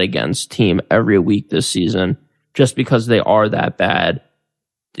automatic bet against team every week this season, just because they are that bad,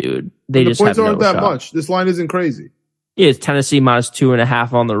 dude. They just points have aren't no that shot. much. This line isn't crazy. Yeah, it's Tennessee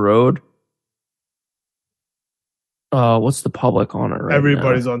 -2.5 on the road. What's the public on it right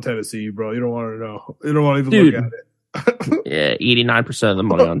Everybody's now? on Tennessee, bro. You don't want to know. You don't want to even look at it. Yeah, 89% of the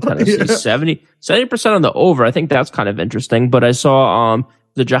money on Tennessee. Yeah. 70% on the over. I think that's kind of interesting. But I saw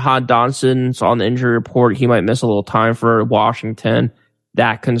the Jahan Dotson on the injury report. He might miss a little time for Washington.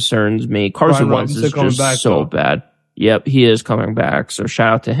 That concerns me. Carson Wentz is just so bad. Yep, he is coming back. So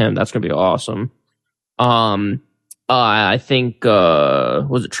shout out to him. That's going to be awesome. I think,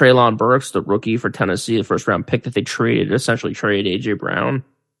 was it Treylon Burks, the rookie for Tennessee, the first round pick that they essentially traded AJ Brown,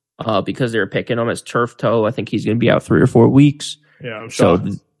 because they were picking him as turf toe. I think he's going to be out 3 or 4 weeks. Yeah, I'm shocked.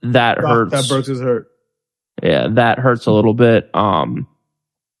 So that hurts. That Burks is hurt. Yeah, that hurts a little bit.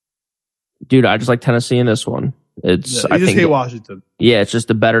 Dude, I just like Tennessee in this one. I just hate Washington. Yeah, it's just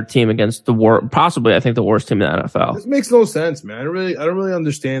a better team against possibly, I think, the worst team in the NFL. This makes no sense, man. I don't really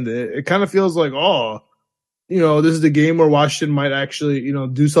understand it. It kind of feels like, this is the game where Washington might actually,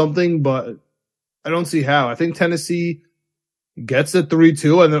 do something, but I don't see how. I think Tennessee gets at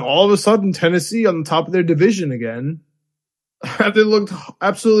 3-2, and then all of a sudden Tennessee on the top of their division again. They looked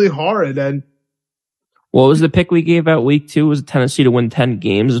absolutely horrid. And what was the pick we gave out week 2? Was Tennessee to win 10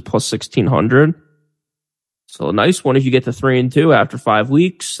 games is plus 1,600. So a nice one if you get to 3-2 after 5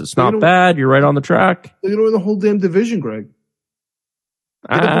 weeks. It's not bad. You're right on the track. They're going to win the whole damn division, Greg.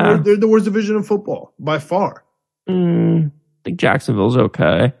 They're the worst division in football by far. I think Jacksonville's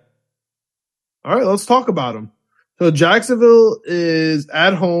okay. All right, let's talk about them. So Jacksonville is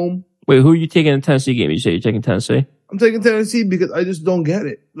at home. Wait, who are you taking in the Tennessee game? You say you're taking Tennessee? I'm taking Tennessee because I just don't get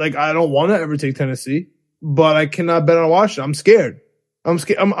it. Like, I don't want to ever take Tennessee, but I cannot bet on Washington. I'm scared.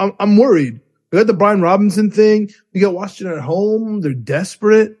 I'm worried. We got the Brian Robinson thing. We got Washington at home. They're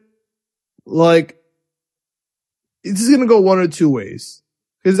desperate. Like, it's just going to go one or two ways.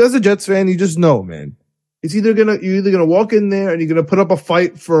 Because as a Jets fan, you just know, man. It's you're either gonna walk in there and you're gonna put up a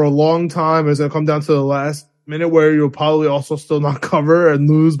fight for a long time, and it's gonna come down to the last minute where you'll probably also still not cover and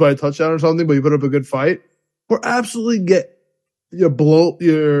lose by a touchdown or something, but you put up a good fight, or absolutely get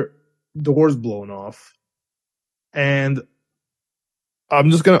your doors blown off, and I'm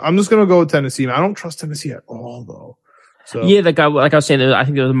just gonna go with Tennessee. I don't trust Tennessee at all, though. So Yeah, like I was saying, I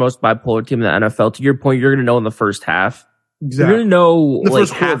think they're the most bipolar team in the NFL. To your point, you're going to know in the first half. exactly. You're going to know The like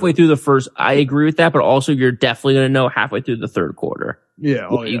first quarter. halfway through the first. I agree with that, but also you're definitely going to know halfway through the third quarter. Yeah,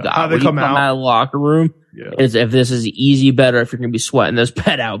 What you got. How they When you come out. of the locker room Yeah. is if this is easy bet or if you're going to be sweating this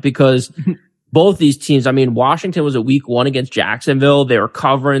bet out, because both these teams, I mean, Washington was a week 1 against Jacksonville. They were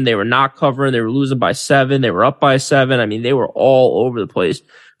covering, they were not covering, they were losing by 7, they were up by 7. I mean, they were all over the place.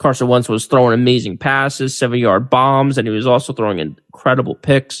 Carson Wentz was throwing amazing passes, 7-yard bombs, and he was also throwing incredible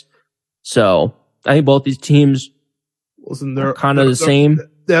picks. So I think both these teams, Listen, they're kind of the same.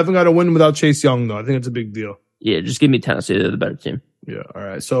 They haven't got a win without Chase Young, though. I think it's a big deal. Yeah, just give me Tennessee. They're the better team. Yeah. All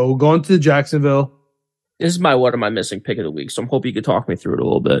right. So going to Jacksonville. This is my what am I missing pick of the week. So I'm hoping you could talk me through it a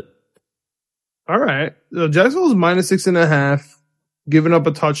little bit. All right. So Jacksonville's -6.5, giving up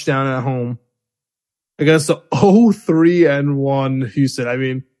a touchdown at home against the 0-3-1 Houston. I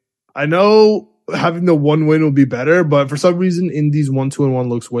mean, I know having the one win will be better, but for some reason, Indy's 1-2-1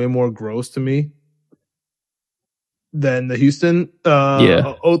 looks way more gross to me than the Houston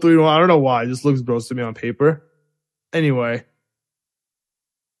 0-3-1. I don't know why. It just looks gross to me on paper. Anyway,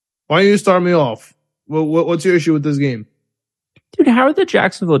 why don't you start me off? What's your issue with this game? Dude, how are the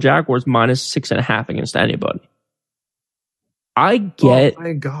Jacksonville Jaguars -6.5 against anybody? I get. Oh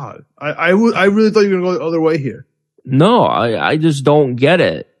my God. I really thought you were going to go the other way here. No, I just don't get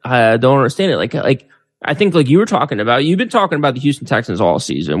it. I don't understand it. Like I think like you were talking about, you've been talking about the Houston Texans all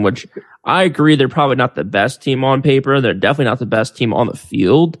season, which I agree they're probably not the best team on paper. They're definitely not the best team on the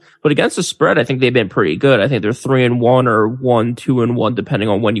field, but against the spread, I think they've been pretty good. I think they're 3-1 or 1-2-1, depending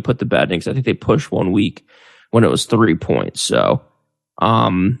on when you put the bet in. 'Cause I think they pushed 1 week when it was 3 points. So,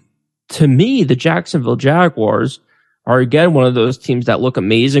 to me, the Jacksonville Jaguars are again one of those teams that look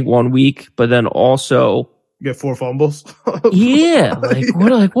amazing 1 week, but then also Get 4 fumbles. yeah,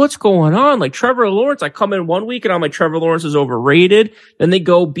 what's going on? Like Trevor Lawrence, I come in 1 week and I'm like, Trevor Lawrence is overrated. Then they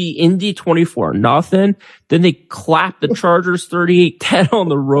go beat Indy 24-0. Then they clap the Chargers 38-10 on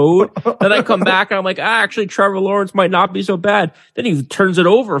the road. Then I come back and I'm like, actually, Trevor Lawrence might not be so bad. Then he turns it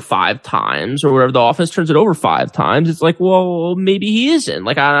over 5 times or whatever. The offense turns it over 5 times. It's like, well, maybe he isn't.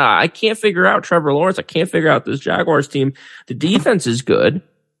 Like, I can't figure out Trevor Lawrence. I can't figure out this Jaguars team. The defense is good.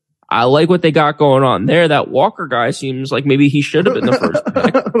 I like what they got going on there. That Walker guy seems like maybe he should have been the first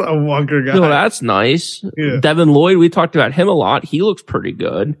pick. A Walker guy. No, that's nice. Yeah. Devin Lloyd, we talked about him a lot. He looks pretty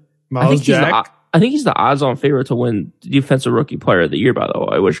good. Miles Jack. I think he's the odds-on favorite to win Defensive Rookie Player of the Year, by the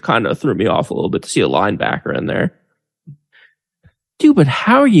way, which kind of threw me off a little bit to see a linebacker in there. Dude, but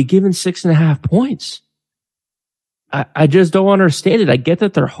how are you giving 6.5 points? I just don't understand it. I get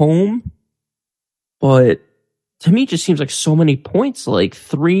that they're home, but to me, it just seems like so many points, like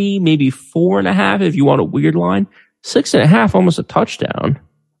 3, maybe 4.5 if you want a weird line. 6.5, almost a touchdown.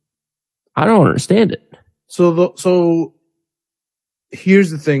 I don't understand it. So here's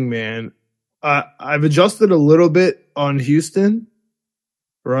the thing, man. I've adjusted a little bit on Houston,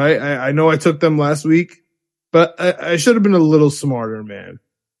 right? I know I took them last week, but I should have been a little smarter, man.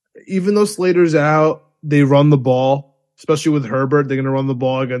 Even though Slater's out, they run the ball, especially with Herbert. They're going to run the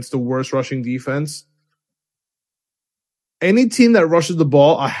ball against the worst rushing defense. Any team that rushes the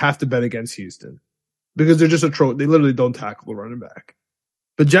ball, I have to bet against Houston because they're just they literally don't tackle the running back.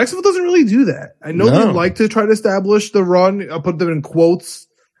 But Jacksonville doesn't really do that. I know they like to try to establish the run. I'll put them in quotes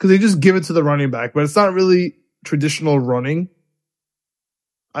because they just give it to the running back, but it's not really traditional running.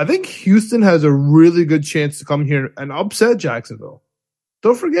 I think Houston has a really good chance to come here and upset Jacksonville.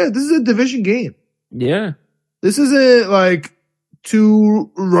 Don't forget, this is a division game. Yeah. This isn't like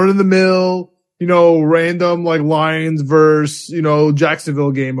 2 run-of-the-mill, random like Lions versus,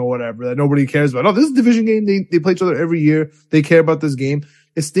 Jacksonville game or whatever that nobody cares about. No, this is a division game. They play each other every year. They care about this game.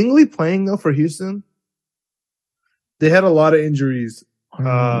 Is Stingley playing though for Houston? They had a lot of injuries,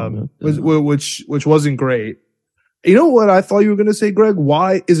 which wasn't great. You know what I thought you were going to say, Greg?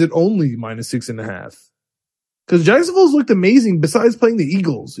 Why is it only -6.5? Because Jacksonville's looked amazing besides playing the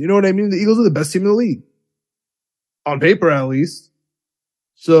Eagles. You know what I mean? The Eagles are the best team in the league. On paper, at least.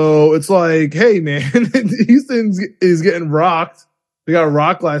 So it's like, hey, man, Houston is getting rocked. They got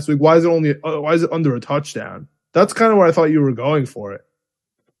rocked last week. Why is it under a touchdown? That's kind of where I thought you were going for it.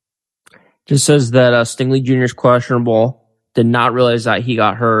 Just says that Stingley Jr. is questionable. Did not realize that he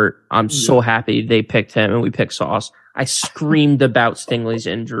got hurt. I'm so happy they picked him and we picked Sauce. I screamed about Stingley's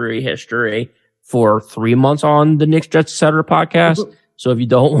injury history for 3 months on the Knicks, Jets, Etc. podcast. So if you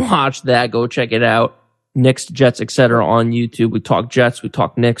don't watch that, go check it out. Knicks, Jets, Etc. on YouTube. We talk Jets, we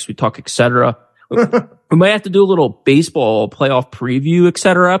talk Knicks, we talk Etc. We might have to do a little baseball playoff preview, et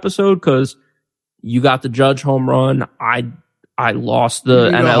cetera episode, because you got the Judge home run. I lost the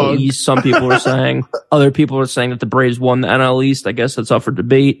NL East. Some people were saying. Other people were saying that the Braves won the NL East. I guess that's up for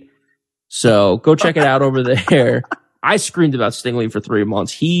debate. So go check it out over there. I screamed about Stingley for 3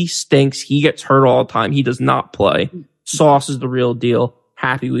 months. He stinks. He gets hurt all the time. He does not play. Sauce is the real deal.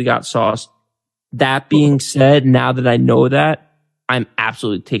 Happy we got Sauce. That being said, now that I know that, I'm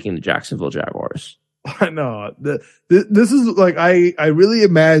absolutely taking the Jacksonville Jaguars. I know. This is like, I really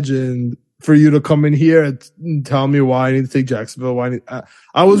imagined for you to come in here and tell me why I need to take Jacksonville.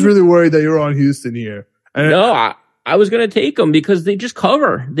 I was really worried that you were on Houston here. And no, I was going to take them because they just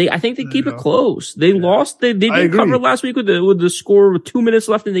cover. I think they keep it close. They lost. They didn't cover last week with the score with 2 minutes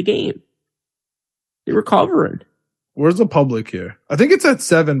left in the game. They were covering. Where's the public here? I think it's at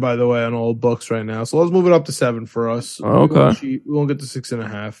 7, by the way, on all books right now. So let's move it up to 7 for us. Okay. We won't get to 6.5.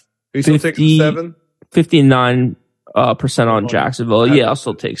 Are you still taking 7? 59% on Jacksonville. Yeah, I'll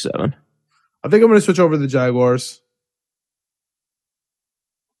still take 7. I think I'm going to switch over to the Jaguars.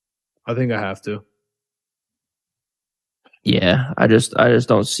 I think I have to. Yeah, I just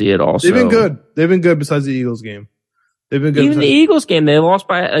don't see it. Also, they've been good. They've been good besides the Eagles game. They've been good. Even the Eagles game, they lost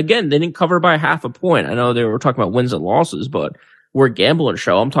by, again, they didn't cover by half a point. I know they were talking about wins and losses, but we're a gambling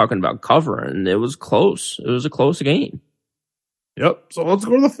show. I'm talking about covering, and it was close. It was a close game. Yep. So let's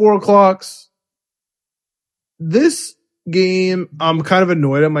go to the 4 o'clocks. This game, I'm kind of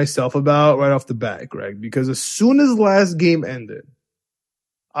annoyed at myself about right off the bat, Greg, because as soon as last game ended,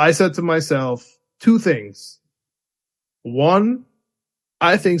 I said to myself 2 things. 1,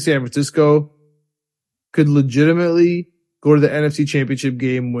 I think San Francisco could legitimately go to the NFC Championship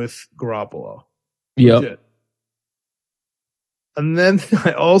game with Garoppolo. Yep. And then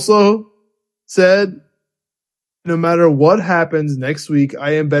I also said, no matter what happens next week,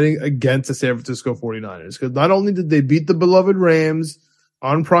 I am betting against the San Francisco 49ers. Because not only did they beat the beloved Rams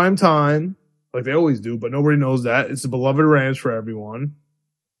on prime time, like they always do, but nobody knows that. It's the beloved Rams for everyone.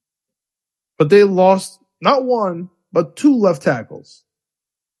 But they lost not 1, but 2 left tackles.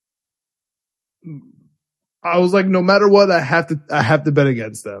 I was like, no matter what, I have to bet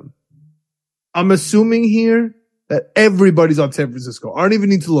against them. I'm assuming here that everybody's on San Francisco. I don't even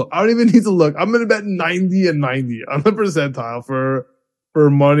need to look. I'm going to bet 90 and 90 on the percentile for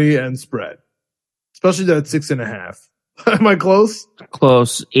money and spread, especially that 6.5. Am I close?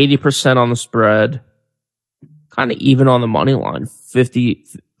 Close. 80% on the spread. Kind of even on the money line.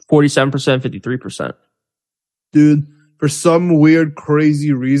 47%, 53%. Dude, for some weird,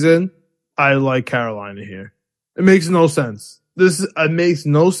 crazy reason, I like Carolina here. It makes no sense. It makes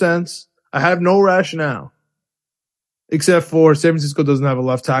no sense. I have no rationale. Except for San Francisco doesn't have a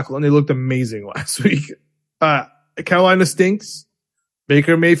left tackle, and they looked amazing last week. Carolina stinks.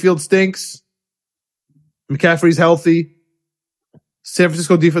 Baker Mayfield stinks. McCaffrey's healthy. San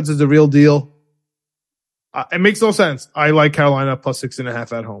Francisco defense is the real deal. It makes no sense. I like Carolina plus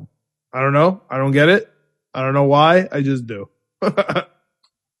 6.5 at home. I don't know. I don't get it. I don't know why. I just do.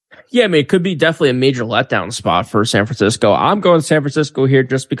 Yeah, I mean, it could be definitely a major letdown spot for San Francisco. I'm going San Francisco here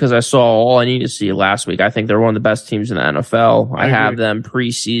just because I saw all I need to see last week. I think they're one of the best teams in the NFL. I have them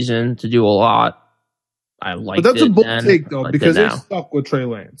preseason to do a lot. I like it. But that's a bold take, though, because they stuck with Trey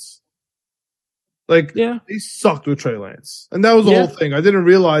Lance. They sucked with Trey Lance. And that was the whole thing. I didn't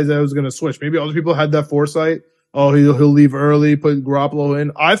realize that I was going to switch. Maybe other people had that foresight. Oh, he'll leave early, put Garoppolo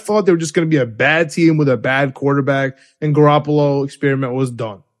in. I thought they were just going to be a bad team with a bad quarterback, and Garoppolo experiment was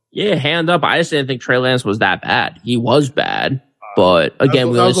done. Yeah, hand up. I just didn't think Trey Lance was that bad. He was bad, but again,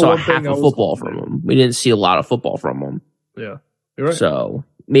 we only saw half of football from him. We didn't see a lot of football from him. Yeah, you're right. So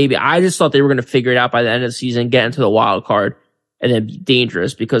maybe I just thought they were going to figure it out by the end of the season, get into the wild card, and then be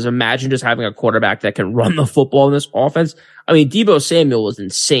dangerous, because imagine just having a quarterback that can run the football in this offense. I mean, Deebo Samuel was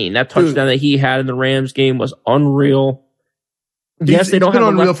insane. That touchdown that he had in the Rams game was unreal. Yes, they don't have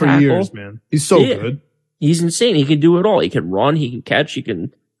a left tackle. For years, man. He's so good. He's insane. He can do it all. He can run. He can catch. He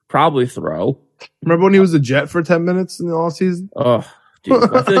can probably throw. Remember when he was a Jet for 10 minutes in the offseason? Oh, dude.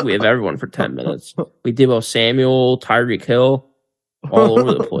 I feel like we have everyone for 10 minutes. We Deebo Samuel, Tyreek Hill, all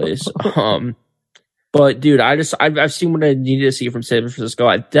over the place. But dude, I've seen what I needed to see from San Francisco.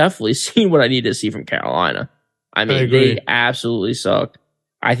 I've definitely seen what I needed to see from Carolina. I mean, they absolutely sucked.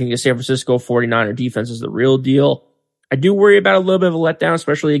 I think the San Francisco 49er defense is the real deal. I do worry about a little bit of a letdown,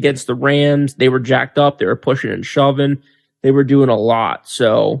 especially against the Rams. They were jacked up. They were pushing and shoving. They were doing a lot.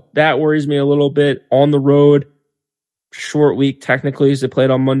 So that worries me a little bit. On the road, short week technically, as they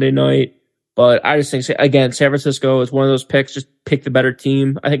played on Monday night. But I just think, again, San Francisco is one of those picks. Just pick the better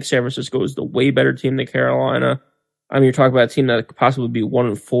team. I think San Francisco is the way better team than Carolina. I mean, you're talking about a team that could possibly be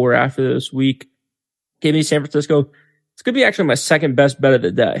 1-4 after this week. Give me San Francisco. It's going to be actually my second best bet of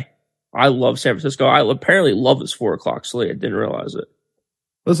the day. I love San Francisco. I apparently love this 4 o'clock slate. I didn't realize it.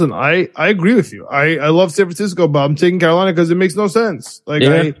 Listen, I agree with you. I love San Francisco, but I'm taking Carolina because it makes no sense. Like,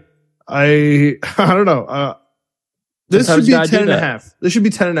 Yeah. I don't know. This should Sometimes be you gotta do 10.5. This should be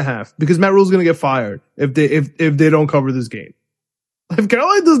 10.5 because Matt Rule's going to get fired if they don't cover this game. If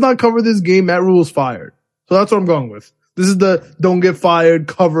Carolina does not cover this game, Matt Rule's fired. So that's what I'm going with. This is the don't get fired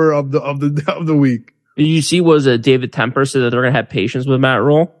cover of the week. Did you see David Temper said that they're going to have patience with Matt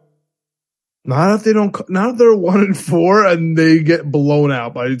Rule? Not if they're 1-4 and they get blown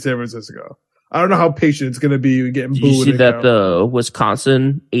out by San Francisco. I don't know how patient it's going to be getting booed. Did you see that the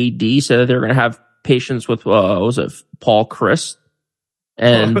Wisconsin AD said that they're going to have patience with Paul Chryst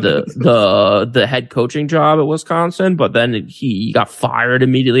and the head coaching job at Wisconsin, but then he got fired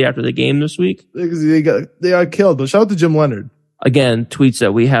immediately after the game this week because they got killed. But shout out to Jim Leonard. Again, tweets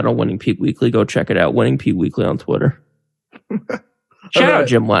that we had on Winning Peak Weekly. Go check it out. Winning Peak Weekly on Twitter. Shout out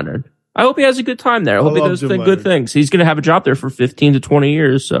Jim Leonard. I hope he has a good time there. I hope he does good things. He's going to have a job there for 15 to 20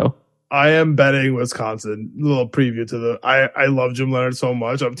 years. So I am betting Wisconsin. A little preview to I love Jim Leonard so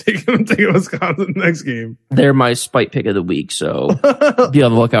much. I'm taking Wisconsin next game. They're my spite pick of the week. So be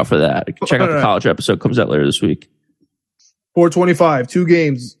on the lookout for that. Check out the college episode. Comes out later this week. 425, 2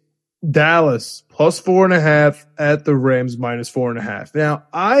 games. Dallas plus 4.5 at the Rams minus 4.5. Now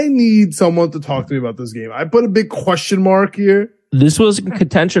I need someone to talk to me about this game. I put a big question mark here. This was in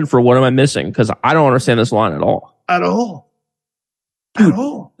contention for what am I missing? Because I don't understand this line at all. Dude,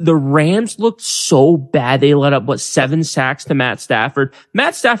 the Rams looked so bad. They let up, 7 sacks to Matt Stafford.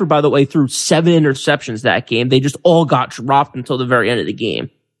 Matt Stafford, by the way, threw 7 interceptions that game. They just all got dropped until the very end of the game.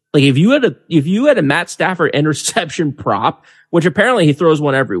 Like if you had a Matt Stafford interception prop, which apparently he throws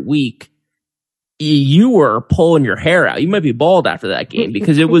one every week, you were pulling your hair out. You might be bald after that game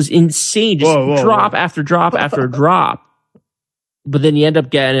because it was insane. Just drop after drop after drop. But then you end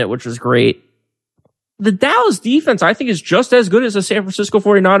up getting it, which was great. The Dallas defense, I think, is just as good as the San Francisco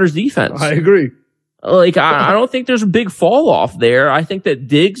 49ers defense. I agree. Like, I don't think there's a big fall off there. I think that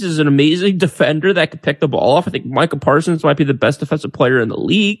Diggs is an amazing defender that could pick the ball off. I think Micah Parsons might be the best defensive player in the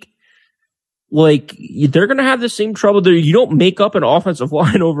league. Like, they're going to have the same trouble there. You don't make up an offensive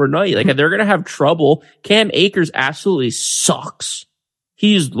line overnight. Like, they're going to have trouble. Cam Akers absolutely sucks.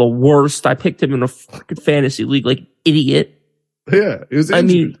 He's the worst. I picked him in a fucking fantasy league, like idiot. Yeah, it was injured. I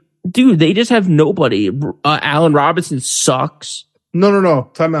mean, dude, they just have nobody. Allen Robinson sucks.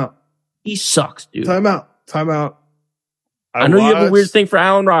 No. Time out. He sucks, dude. Time out. I know you have a weird thing for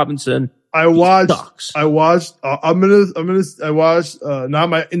Allen Robinson. I watched, not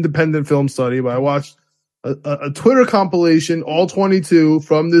my independent film study, but I watched a Twitter compilation, all 22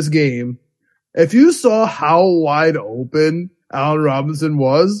 from this game. If you saw how wide open Allen Robinson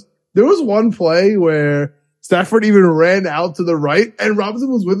was, there was one play where Stafford even ran out to the right and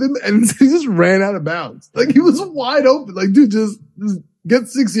Robinson was with him and he just ran out of bounds. Like he was wide open. Like, dude, just get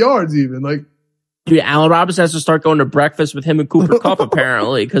 6 yards even. Like, dude, Allen Robinson has to start going to breakfast with him and Cooper Kupp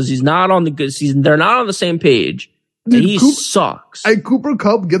apparently because he's not on the good season. They're not on the same page. Dude, he sucks. And Cooper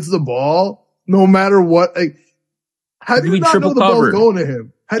Kupp gets the ball no matter what. Like, how do you not know the ball's going to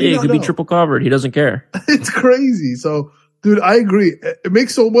him? He could be triple covered. He doesn't care. It's crazy. So, dude, I agree. It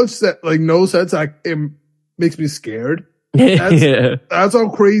makes so much sense. Like no sense. It makes me scared. That's how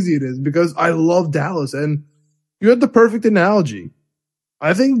crazy it is because I love Dallas and you had the perfect analogy.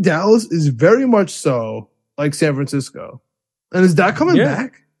 I think Dallas is very much so like San Francisco. And is that coming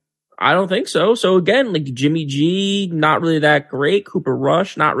back? I don't think so. So again, like Jimmy G, not really that great. Cooper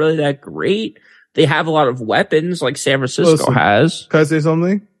Rush, not really that great. They have a lot of weapons like San Francisco has. Can I say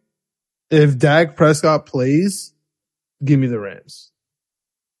something? If Dak Prescott plays, give me the Rams.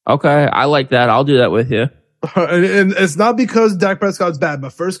 Okay. I like that. I'll do that with you. And it's not because Dak Prescott's bad,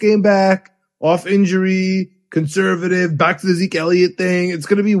 but first game back, off injury, conservative, back to the Zeke Elliott thing. It's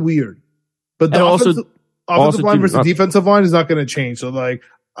going to be weird. But the offensive line versus defensive line is not going to change. So, like,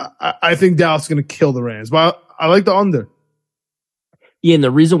 I think Dallas is going to kill the Rams. But I like the under. Yeah, and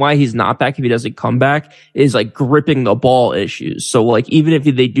the reason why he's not back if he doesn't come back is, like, gripping the ball issues. So, like, even if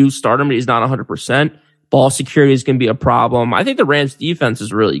they do start him and he's not 100%, ball security is going to be a problem. I think the Rams' defense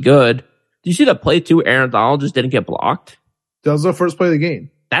is really good. Do you see that play, too? Aaron Donald just didn't get blocked. That was the first play of the game.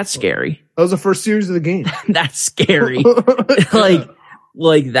 That's scary. That was the first series of the game. That's scary.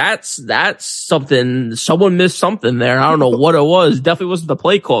 Like that's something. Someone missed something there. I don't know what it was. Definitely wasn't the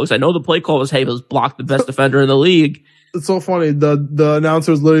play call. I know the play call was, hey, let's block the best defender in the league. It's so funny. The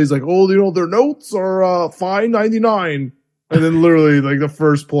announcer's literally like, oh, you know, their notes are fine 99. And then literally like the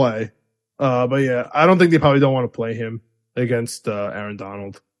first play. But yeah, I don't think they probably don't want to play him against Aaron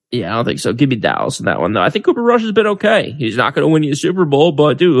Donald. Yeah, I don't think so. Give me Dallas in that one, though. I think Cooper Rush has been okay. He's not going to win you a Super Bowl,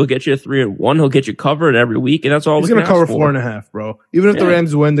 but, dude, he'll get you a 3-1. He'll get you covered every week, and that's all he's going to cover 4.5, bro. Even if the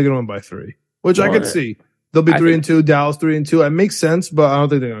Rams win, they're going to win by 3, which I could see. They'll be 3-2, Dallas 3-2. It makes sense, but I don't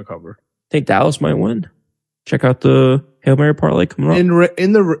think they're going to cover. I think Dallas might win. Check out the Hail Mary parlay coming up.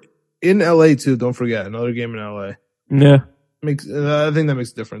 In LA, too, don't forget. Another game in LA. Yeah. I think that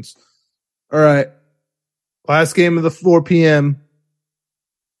makes a difference. All right. Last game of the 4 p.m.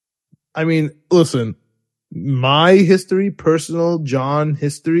 I mean, listen, my history, personal John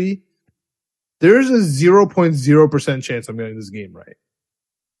history, there's a 0.0% chance I'm getting this game right.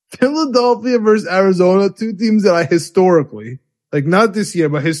 Philadelphia versus Arizona, two teams that I historically, like not this year,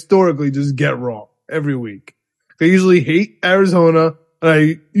 but historically just get wrong every week. I usually hate Arizona,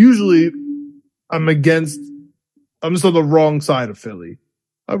 and I'm just on the wrong side of Philly.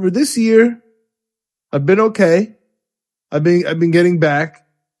 However, this year, I've been okay. I've been getting back.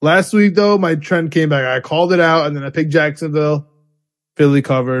 Last week, though, my trend came back. I called it out, and then I picked Jacksonville. Philly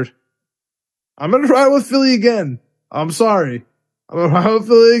covered. I'm going to ride with Philly again. I'm sorry. I'm going to ride with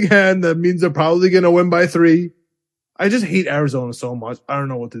Philly again. That means they're probably going to win by 3. I just hate Arizona so much. I don't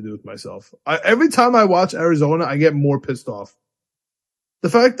know what to do with myself. Every time I watch Arizona, I get more pissed off. The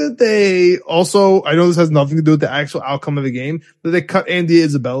fact that they also, I know this has nothing to do with the actual outcome of the game, that they cut Andy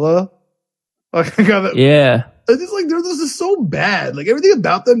Isabella. Like, yeah. It's just like, they're just so bad. Like, everything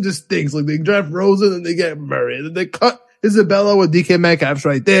about them just stinks. Like, they draft Rosen and they get Murray. And then they cut Isabella with DK Metcalf's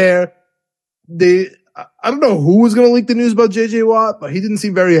right there. I don't know who was going to leak the news about JJ Watt, but he didn't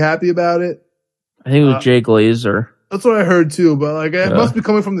seem very happy about it. I think it was Jay Glazer. That's what I heard too, but like, it must be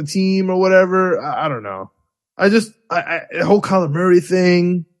coming from the team or whatever. I don't know. The whole Kyler Murray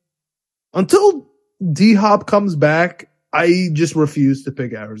thing, until D-Hop comes back, I just refuse to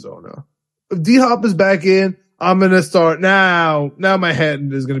pick Arizona. If D-Hop is back in, I'm going to start now. Now my head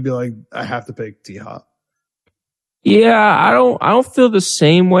is going to be like, I have to pick D-Hop. Yeah, I don't feel the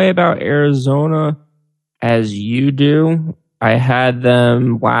same way about Arizona as you do. I had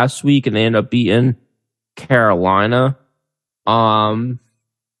them last week and they ended up beating Carolina. I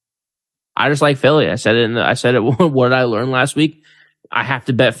just like Philly. I said it. What did I learn last week? I have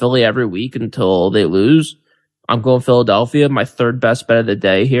to bet Philly every week until they lose. I'm going Philadelphia, my third best bet of the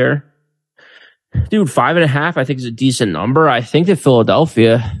day here. Dude, 5.5, I think is a decent number. I think that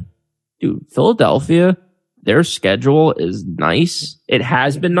Philadelphia, their schedule is nice. It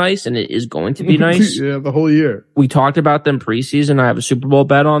has been nice and it is going to be nice. Yeah, the whole year. We talked about them preseason. I have a Super Bowl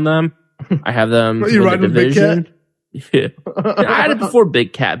bet on them. I have them you in the division. Yeah. I had it before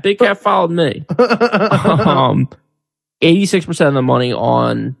Big Cat. Big Cat followed me. 86% of the money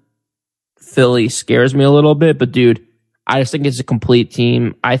on Philly scares me a little bit, but dude, I just think it's a complete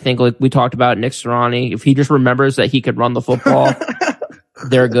team. I think, like we talked about, Nick Sirianni, if he just remembers that he could run the football,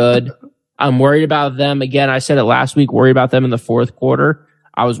 they're good. I'm worried about them. Again, I said it last week, worried about them in the fourth quarter.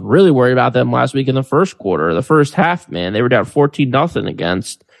 I was really worried about them last week in the first quarter. The first half, man, they were down 14-0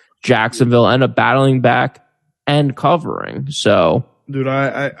 against Jacksonville, end up battling back and covering. So, dude,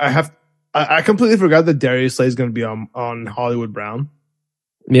 I completely forgot that Darius Slay is going to be on Hollywood Brown.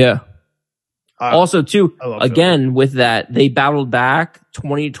 Yeah. Also, too, again, Philly. with that, they battled back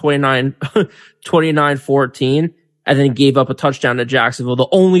 29-14, and then gave up a touchdown to Jacksonville. The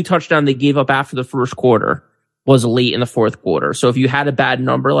only touchdown they gave up after the first quarter was late in the fourth quarter. So if you had a bad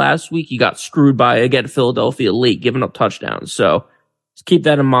number last week, you got screwed by, again, Philadelphia late, giving up touchdowns. So just keep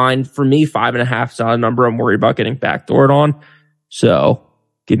that in mind. For me, 5.5 is not a number I'm worried about getting backdoored on. So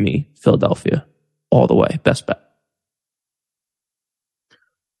give me Philadelphia all the way. Best bet.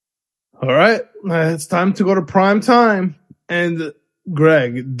 All right. It's time to go to prime time. And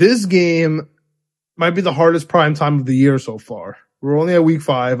Greg, this game might be the hardest prime time of the year so far. We're only at week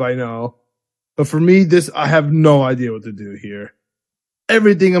 5, I know. But for me, I have no idea what to do here.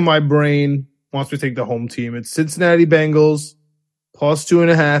 Everything in my brain wants me to take the home team. It's Cincinnati Bengals plus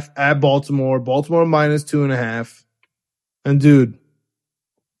 2.5 at Baltimore. Baltimore minus 2.5. And dude,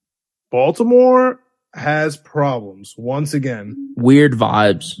 Baltimore has problems once again. Weird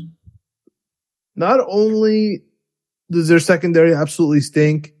vibes. Not only does their secondary absolutely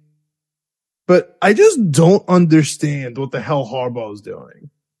stink, but I just don't understand what the hell Harbaugh is doing.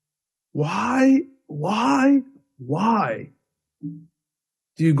 Why do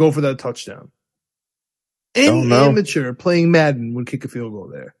you go for that touchdown? Any amateur playing Madden would kick a field goal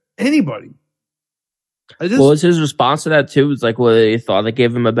there. Anybody. What was his response to that too? It's like, well, they thought they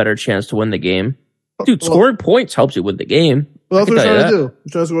gave him a better chance to win the game. Dude, scoring points helps you win the game. Well, that's what he's trying to do.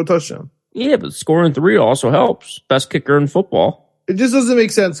 He's trying to score a touchdown. Yeah, but scoring 3 also helps. Best kicker in football. It just doesn't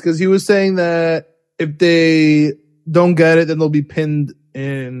make sense because he was saying that if they don't get it, then they'll be pinned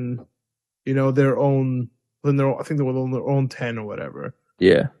in, their own, I think they were on their own 10 or whatever.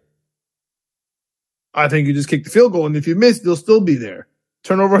 Yeah. I think you just kick the field goal, and if you miss, they'll still be there.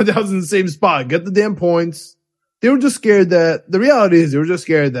 Turnover downs in the same spot. Get the damn points. They were just scared the reality is they were just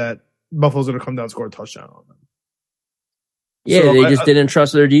scared that Buffalo's going to come down and score a touchdown on them. Yeah, so they just didn't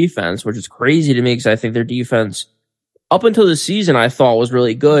trust their defense, which is crazy to me because I think their defense, up until the season, I thought was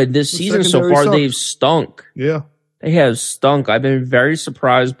really good. This season so far, they've stunk. Yeah. They have stunk. I've been very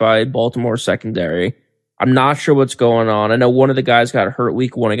surprised by Baltimore's secondary. I'm not sure what's going on. I know one of the guys got hurt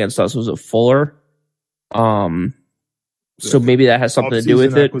week 1 against us. Was it Fuller? So maybe that has something to do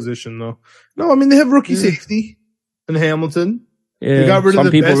with it. Acquisition, though. No, I mean, they have rookie safety in Hamilton. Yeah. They got rid of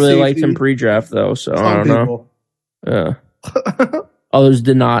some people really liked him pre-draft, though, so I don't know. Yeah. Others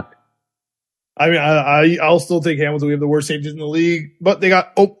did not. I mean, I'll still take Hamilton. We have the worst safeties in the league, but they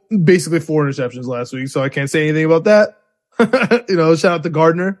got basically 4 interceptions last week, so I can't say anything about that. Shout out to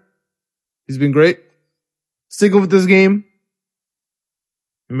Gardner. He's been great. Sticking with this game,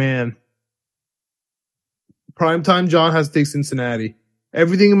 man. Primetime John has to take Cincinnati.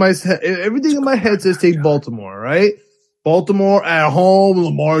 Everything in my head says take Baltimore, right? Baltimore at home,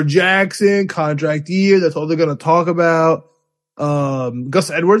 Lamar Jackson, contract year. That's all they're going to talk about. Gus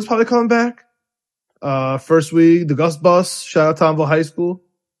Edwards probably coming back. First week, the Gus Bus. Shout out to Tomville High School.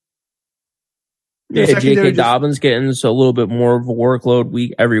 Yeah, J.K. Dobbins getting a little bit more of a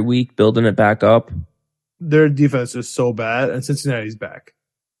workload every week, building it back up. Their defense is so bad, and Cincinnati's back.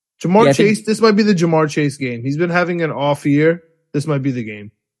 Jamar Chase, this might be the Jamar Chase game. He's been having an off year. This might be the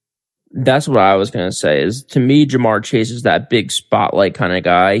game. That's what I was going to say is, to me, Jamar Chase is that big spotlight kind of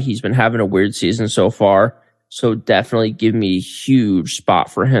guy. He's been having a weird season so far. So definitely give me a huge spot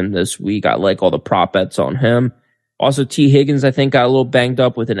for him this week. I like all the prop bets on him. Also, T. Higgins, I think, got a little banged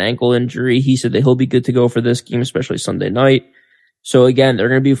up with an ankle injury. He said that he'll be good to go for this game, especially Sunday night. So again, they're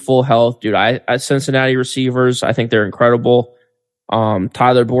going to be full health. Dude, Cincinnati receivers, I think they're incredible.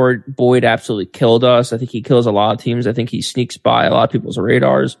 Tyler Boyd absolutely killed us. I think he kills a lot of teams. I think he sneaks by a lot of people's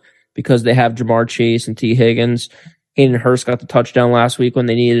radars because they have Jamar Chase and T. Higgins. Hayden Hurst got the touchdown last week when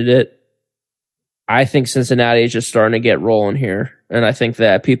they needed it. I think Cincinnati is just starting to get rolling here. And I think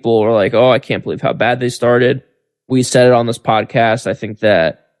that people are like, oh, I can't believe how bad they started. We said it on this podcast. I think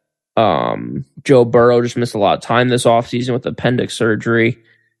that Joe Burrow just missed a lot of time this offseason with appendix surgery.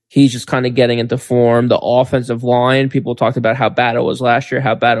 He's just kind of getting into form. The offensive line, people talked about how bad it was last year,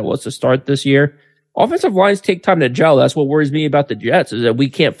 how bad it was to start this year. Offensive lines take time to gel. That's what worries me about the Jets, is that we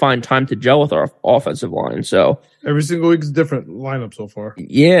can't find time to gel with our offensive line. So every single week is a different lineup so far.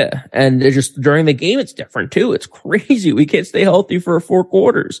 Yeah. And they're just during the game, it's different too. It's crazy. We can't stay healthy for 4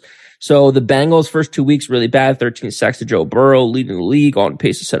 quarters. So the Bengals first 2 weeks really bad. 13 sacks to Joe Burrow, leading the league, on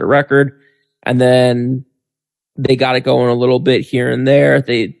pace to set a record. And then they got it going a little bit here and there.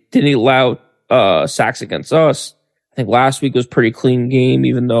 They didn't allow sacks against us. I think last week was a pretty clean game,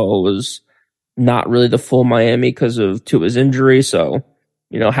 even though it was not really the full Miami because of Tua's injury. So,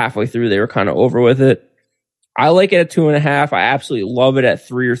 halfway through they were kind of over with it. I like it at 2.5. I absolutely love it at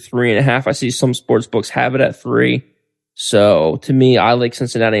 3 or 3.5. I see some sports books have it at 3. So to me, I like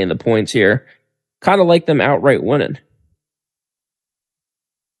Cincinnati and the points here. Kind of like them outright winning.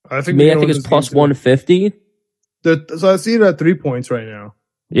 I think it's plus 150. So I see it at 3 points right now.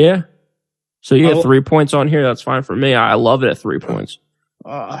 Yeah. So you have 3 points on here. That's fine for me. I love it at 3 points.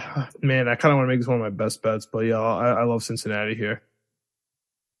 Man, I kind of want to make this one of my best bets, but yeah, I love Cincinnati here.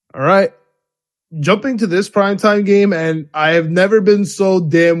 All right. Jumping to this primetime game, and I have never been so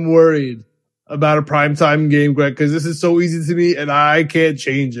damn worried about a primetime game, Greg, because this is so easy to me and I can't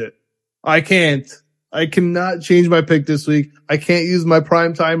change it. I cannot change my pick this week. I can't use my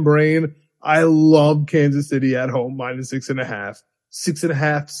primetime brain. I love Kansas City at home, minus 6.5.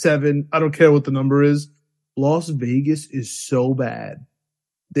 6.5, 7. I don't care what the number is. Las Vegas is so bad.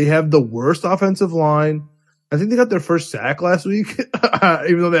 They have the worst offensive line. I think they got their first sack last week,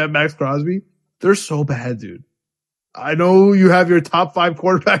 even though they have Max Crosby. They're so bad, dude. I know you have your top 5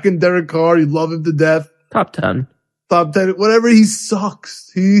 quarterback in Derek Carr. You love him to death. Top 10. Top 10. Whatever. He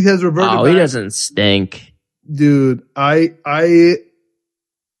sucks. He has reverted back. He doesn't stink. Dude, I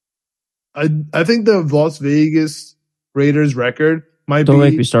think the Las Vegas Raiders record might Don't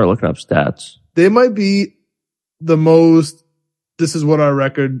make me start looking up stats. They might be the most, this is what our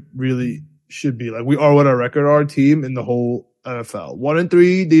record really should be. Like, we are what our record our team in the whole NFL.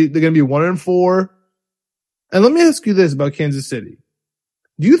 1-3. They're going to be 1-4. And let me ask you this about Kansas City.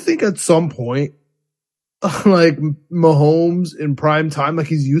 Do you think at some point, like Mahomes in prime time, like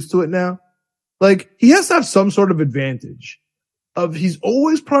he's used to it now? Like, he has to have some sort of advantage of he's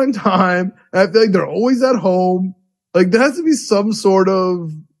always prime time. And I feel like they're always at home. Like, there has to be some sort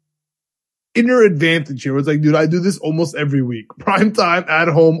of inner advantage here. Where it's like, dude, I do this almost every week. Prime time, at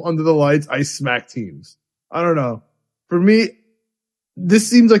home, under the lights, I smack teams. I don't know. For me, this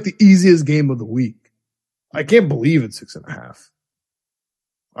seems like the easiest game of the week. I can't believe it's 6.5.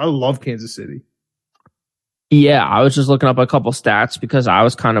 I love Kansas City. Yeah, I was just looking up a couple stats because I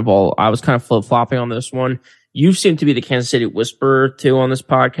was kind of flip-flopping on this one. You seem to be the Kansas City whisperer too on this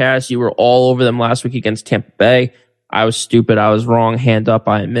podcast. You were all over them last week against Tampa Bay. I was stupid. I was wrong. Hand up.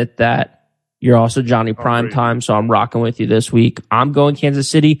 I admit that. You're also Johnny Primetime, so I'm rocking with you this week. I'm going Kansas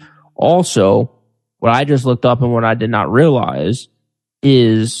City. Also, what I just looked up and what I did not realize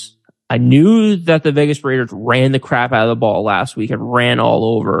is I knew that the Vegas Raiders ran the crap out of the ball last week and ran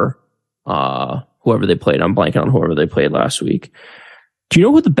all over whoever they played. I'm blanking on whoever they played last week. Do you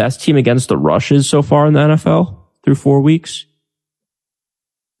know who the best team against the rush is so far in the NFL through 4 weeks?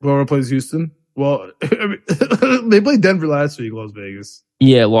 Whoever plays Houston? Well, they played Denver last week, Las Vegas.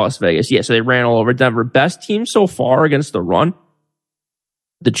 Yeah, Las Vegas. Yeah, so they ran all over Denver. Best team so far against the run?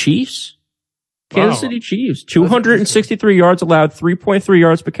 The Chiefs. Kansas City Chiefs. 263 yards allowed, 3.3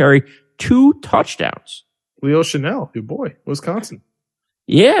 yards per carry, 2 touchdowns. Leo Chanel, your boy, Wisconsin.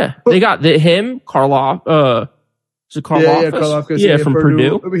 Yeah, they got him, Karloff. Is it Karloff? Karloff. Yeah, from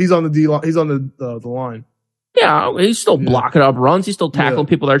Purdue. He's on the D line. He's on the line. Yeah, he's still blocking up runs. He's still tackling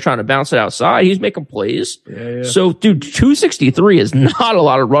people that are trying to bounce it outside. He's making plays. Yeah. So, dude, 263 is not a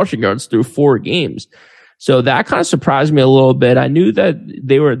lot of rushing yards through 4 games. So that kind of surprised me a little bit. I knew that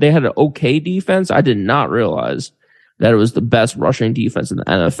they had an okay defense. I did not realize that it was the best rushing defense in the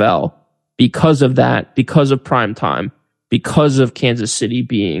NFL because of that, because of prime time, because of Kansas City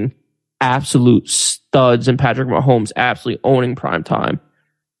being absolute studs and Patrick Mahomes absolutely owning prime time.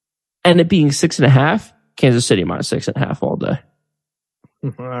 And it being 6.5, Kansas City minus 6.5 all day.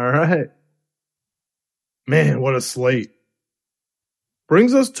 All right. Man, what a slate.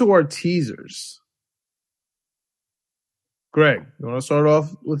 Brings us to our teasers. Greg, you want to start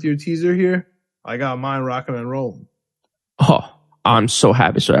off with your teaser here? I got mine rocking and rolling. Oh, I'm so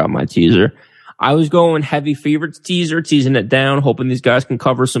happy to have my teaser. I was going heavy favorites teaser, teasing it down, hoping these guys can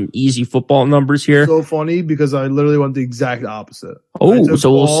cover some easy football numbers here. So funny because I literally want the exact opposite. Oh, so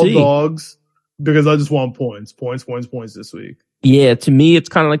we'll see. Dogs because I just want points this week. Yeah, to me, it's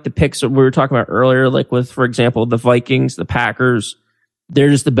kind of like the picks that we were talking about earlier, like with, for example, the Vikings, the Packers. They're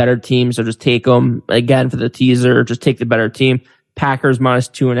just the better team, so just take them. Again, for the teaser, just take the better team. Packers minus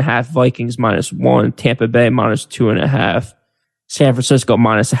 2.5, Vikings minus 1, Tampa Bay minus 2.5, San Francisco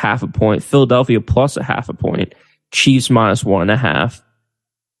minus 0.5 point, Philadelphia plus 0.5 point, Chiefs minus 1.5.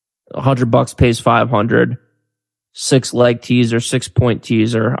 $100 pays 500. 6-leg teaser, 6-point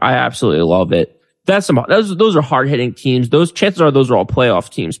teaser. I absolutely love it. Those are hard hitting teams. Chances are those are all playoff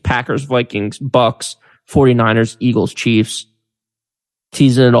teams. Packers, Vikings, Bucks, 49ers, Eagles, Chiefs.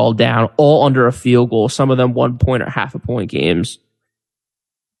 Teasing it all down, all under a field goal. Some of them 1 point or 0.5 point games.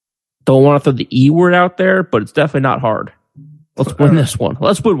 Don't want to throw the E word out there, but it's definitely not hard. Let's win this one.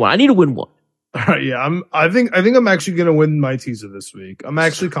 Let's win one. I need to win one. All right, yeah. I think I'm actually going to win my teaser this week. I'm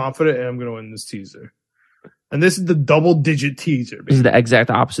actually confident and I'm going to win this teaser. And this is the double-digit teaser. Baby. This is the exact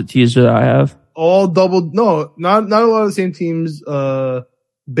opposite teaser that I have. All double. No, not a lot of the same teams.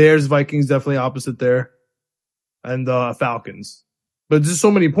 Bears, Vikings, definitely opposite there. And Falcons. But just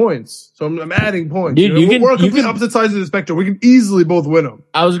so many points. So I'm adding points. Dude, we're on complete opposite sides of the spectrum. We can easily both win them.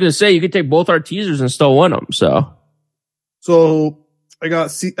 I was going to say, you could take both our teasers and still win them. So I got,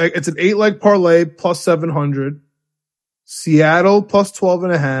 it's an 8-leg parlay plus 700. Seattle plus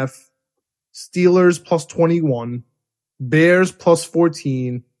 12.5. Steelers plus 21. Bears plus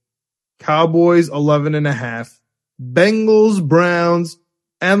 14. Cowboys 11.5. Bengals, Browns,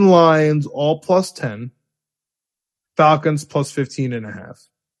 and Lions all plus 10. Falcons plus 15.5.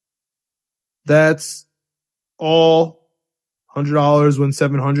 That's all $100 win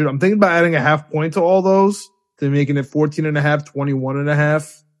 700. I'm thinking about adding a 0.5 point to all those to making it 14.5,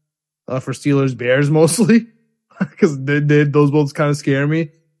 21.5 for Steelers Bears mostly because those both kind of scare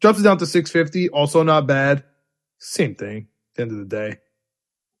me. Drops it down to 650. Also not bad. Same thing at the end of the day.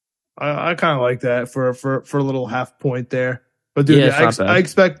 I kind of like that for a little 0.5 point there. But dude, yeah, I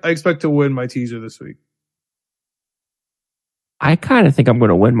expect to win my teaser this week. I kind of think I'm going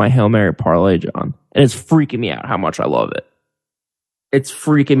to win my Hail Mary parlay, John. And it's freaking me out how much I love it. It's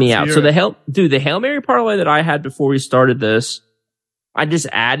freaking me out. So the Hail Mary parlay that I had before we started this, I just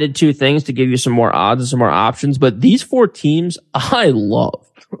added 2 things to give you some more odds and some more options. But these 4 teams, I love.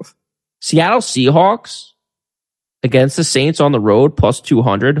 Seattle Seahawks against the Saints on the road, plus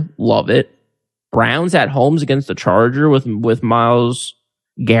 200. Love it. Browns at homes against the Charger with Myles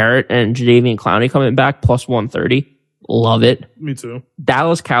Garrett and Jadeveon Clowney coming back, plus 130. Love it. Me too.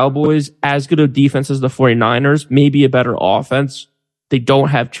 Dallas Cowboys, as good of defense as the 49ers, maybe a better offense. They don't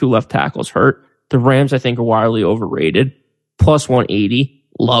have 2 left tackles hurt. The Rams, I think, are wildly overrated. Plus 180.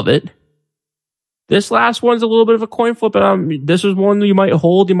 Love it. This last one's a little bit of a coin flip. This is one you might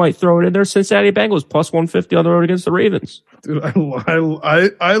hold. You might throw it in there. Cincinnati Bengals, plus 150 on the road against the Ravens. Dude,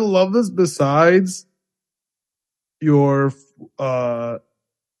 I love this besides your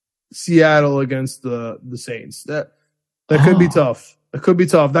Seattle against the Saints. That could be tough. That could be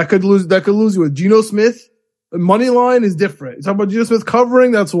tough. That could lose you with Geno Smith. Money line is different. It's talking about Geno Smith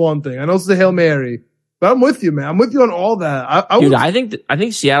covering. That's one thing. I know it's a Hail Mary, but I'm with you, man. I'm with you on all that. I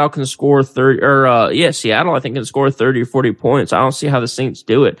think Seattle can score 30 Seattle I think can score 30 or 40 points. I don't see how the Saints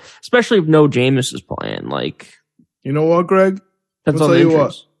do it, especially if no Jameis is playing. Like, you know what, Greg? That's on the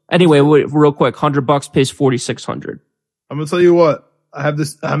injuries. Anyway, real quick, $100 pays 4,600. I'm gonna tell you what. I have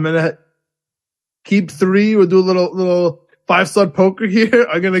this. I'm gonna keep 3. We'll do a little 5-stud poker here.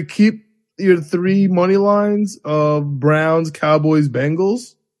 I'm gonna keep your 3 money lines of Browns, Cowboys,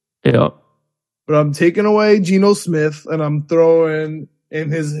 Bengals. Yeah. But I'm taking away Geno Smith and I'm throwing in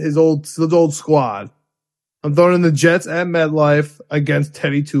his old squad. I'm throwing in the Jets at MetLife against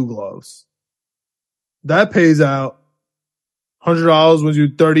Teddy Two Gloves. That pays out $100 wins you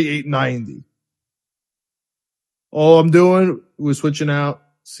 $38.90. All I'm doing, we're switching out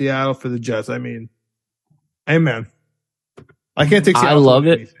Seattle for the Jets. I mean, amen. I can't take Seattle. I love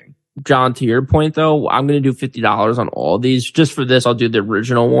it. Anything. John, to your point though, I'm going to do $50 on all these. Just for this, I'll do the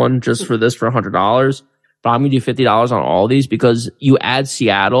original one just for this for $100. But I'm going to do $50 on all these because you add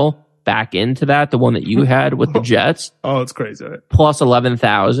Seattle back into that, the one that you had with the Jets. Oh, it's crazy. Plus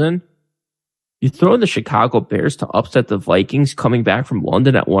 11,000. You throw in the Chicago Bears to upset the Vikings coming back from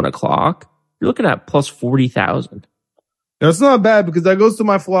London at 1:00. You're looking at plus 40,000. That's not bad because that goes to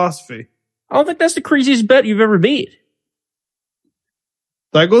my philosophy. I don't think that's the craziest bet you've ever made.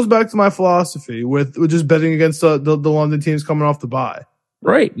 That goes back to my philosophy with just betting against the London teams coming off the bye.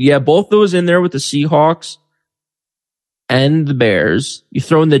 Right. Yeah, both those in there with the Seahawks and the Bears. You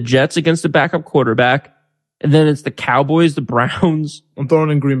throw in the Jets against the backup quarterback, and then it's the Cowboys, the Browns. I'm throwing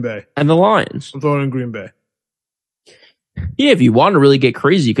in Green Bay. And the Lions. I'm throwing in Green Bay. Yeah, if you want to really get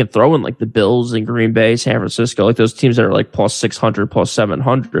crazy, you could throw in like the Bills and Green Bay, San Francisco, like those teams that are like plus 600, plus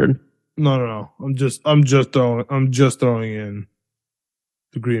 700. No. I'm just throwing in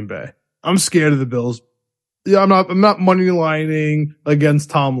the Green Bay. I'm scared of the Bills. Yeah, I'm not money lining against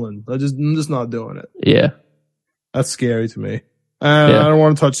Tomlin. I'm just not doing it. Yeah. That's scary to me. I don't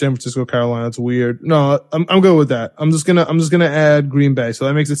want to touch San Francisco, Carolina. It's weird. No, I'm good with that. I'm just gonna add Green Bay. So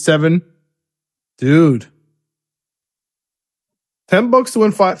that makes it 7. Dude. $10 to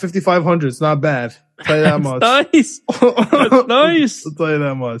win 5,500. It's not bad. I'll tell you that much. Nice. That's nice. I'll tell you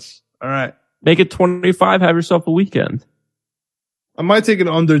that much. All right. Make it 25. Have yourself a weekend. I might take an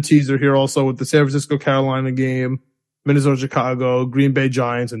under teaser here also with the San Francisco Carolina game, Minnesota Chicago, Green Bay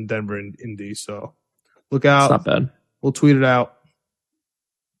Giants, and Denver and Indy. So look out. It's not bad. We'll tweet it out.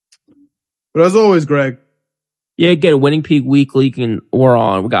 But as always, Greg. Yeah, get a Winning Peak Weekly. We're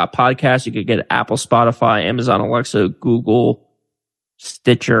on. We got podcasts. You can get Apple, Spotify, Amazon, Alexa, Google,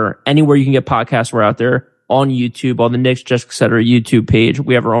 Stitcher, anywhere you can get podcasts. We're out there on YouTube, on the Knicks Just Etc. YouTube page.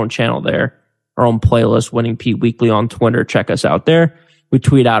 We have our own channel there. Our own playlist, Winning Pete Weekly on Twitter. Check us out there. We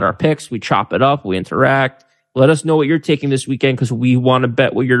tweet out our picks. We chop it up. We interact. Let us know what you're taking this weekend because we want to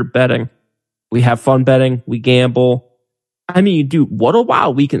bet what you're betting. We have fun betting. We gamble. I mean, dude, what a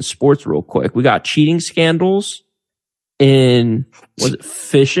wild week in sports real quick. We got cheating scandals in, was it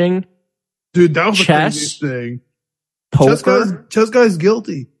fishing? Dude, that was chess, the craziest thing. Poker. Chess guy's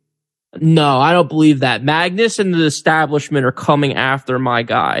guilty. No, I don't believe that. Magnus and the establishment are coming after my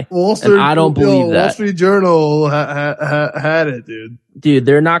guy. I don't believe that. Wall Street Journal had it, dude. Dude,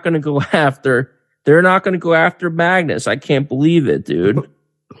 they're not going to go after Magnus. I can't believe it, dude.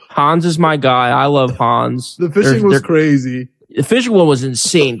 Hans is my guy. I love Hans. The fishing was crazy. The fishing one was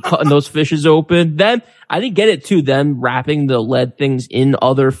insane. Cutting those fishes open. Then I didn't get it too. Them wrapping the lead things in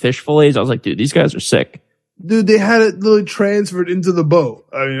other fish fillets. I was like, dude, these guys are sick. Dude, they had it literally transferred into the boat.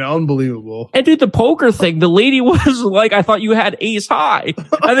 I mean, unbelievable. And dude, the poker thing, the lady was like, I thought you had ace high.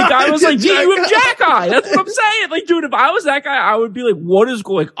 And the guy was like, dude, you have jack high. That's what I'm saying. Like, dude, if I was that guy, I would be like, what is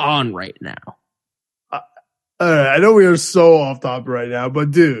going on right now? All right, I know we are so off topic right now,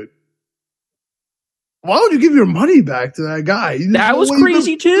 but dude, why would you give your money back to that guy? That was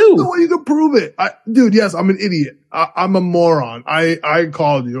crazy too. No way you can prove it. Dude, yes, I'm an idiot. I'm a moron. I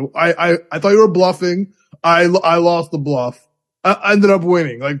called you. I thought you were bluffing. I lost the bluff. I ended up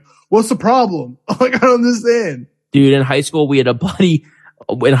winning. Like, what's the problem? Like, I don't understand. Dude, in high school, we had a buddy.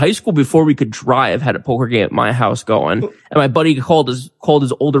 in high school, before we could drive, had a poker game at my house going, and my buddy called his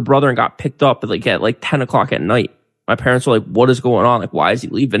older brother and got picked up at 10 o'clock at night. My parents were like, "What is going on? Like, why is he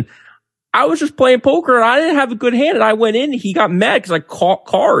leaving?" I was just playing poker and I didn't have a good hand, and I went in. And he got mad because I caught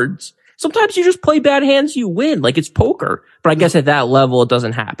cards. Sometimes you just play bad hands, you win. Like, it's poker. But I guess at that level, it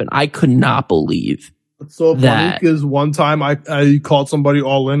doesn't happen. I could not believe It's so funny that. because one time I called somebody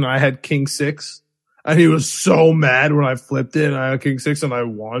all in. I had King 6, and he was so mad when I flipped it. And I had King 6 and I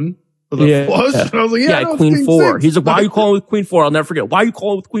won for the flush. And I was like, Yeah, no, Queen King 4. 6. He's like, "Why are you calling with Queen 4? I'll never forget. Why are you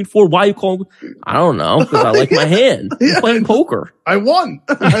calling with Queen 4? Why are you calling?" I don't know, because I like my hand. I'm playing poker. I won.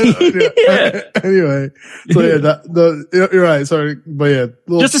 Yeah. Anyway, so yeah, you're right. Sorry, but yeah,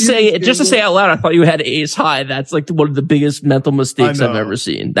 Just to say out loud, I thought you had ace high. That's like one of the biggest mental mistakes I've ever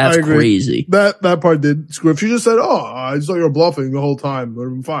seen. That's crazy. That part did screw. If you just said, "Oh, I just thought you were bluffing the whole time," would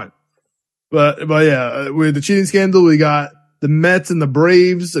have been fine. But yeah, with the cheating scandal, we got the Mets and the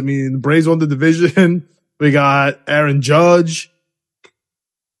Braves. I mean, the Braves won the division. We got Aaron Judge,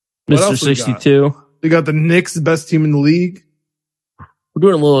 Mr. 62. We got the Knicks, the best team in the league. We're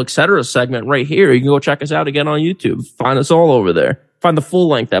doing a little etc. segment right here. You can go check us out again on YouTube. Find us all over there. Find the full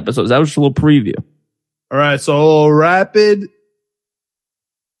length episodes. That was just a little preview. All right, so rapid.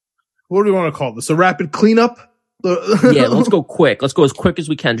 What do we want to call this? A rapid cleanup? Yeah, let's go quick. Let's go as quick as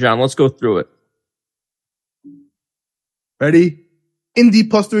we can, John. Let's go through it. Ready? Indy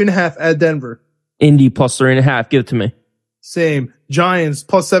plus 3.5 at Denver. Indy plus 3.5. Give it to me. Same. Giants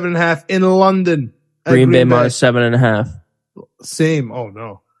plus 7.5 in London. Green Bay minus 7.5. Same. Oh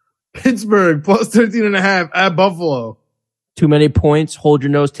no. Pittsburgh plus 13.5 at Buffalo. Too many points. Hold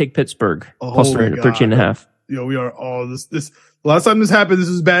your nose. Take Pittsburgh. Plus 13.5. Yo, we are all this. Last time this happened, this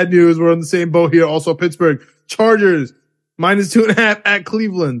was bad news. We're on the same boat here. Also, Pittsburgh Chargers minus 2.5 at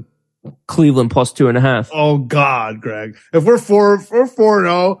Cleveland. Cleveland plus 2.5. Oh God, Greg. If we're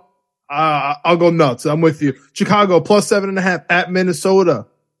 4-0, I'll go nuts. I'm with you. Chicago plus 7.5 at Minnesota.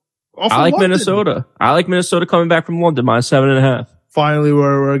 I like Minnesota. I like Minnesota coming back from London minus 7.5. Finally,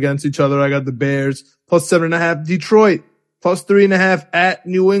 we're against each other. I got the Bears plus 7.5. Detroit plus 3.5 at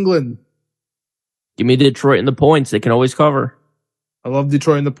New England. Give me Detroit in the points. They can always cover. I love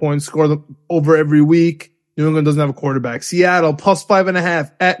Detroit in the points. Score them over every week. New England doesn't have a quarterback. Seattle plus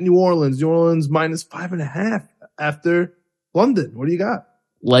 5.5 at New Orleans. New Orleans minus 5.5 after London. What do you got?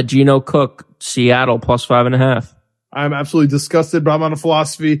 Let Geno cook. Seattle plus 5.5. I'm absolutely disgusted, but I'm on a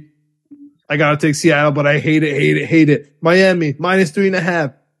philosophy. I gotta take Seattle, but I hate it. Miami minus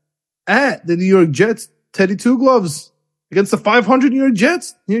 3.5 at the New York Jets. Teddy Two Gloves against the 500 New York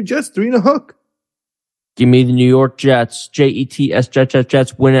Jets. New York Jets 3 and a hook. Give me the New York Jets. Jets.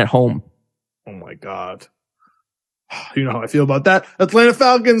 Jets win at home. Oh my God. You know how I feel about that. Atlanta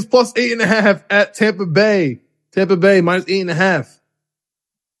Falcons plus 8.5 at Tampa Bay. Tampa Bay minus 8.5.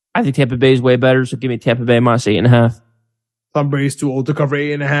 I think Tampa Bay is way better, so give me Tampa Bay minus 8.5. Tom Brady's too old to cover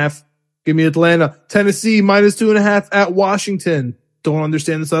 8.5. Give me Atlanta. Tennessee minus 2.5 at Washington. Don't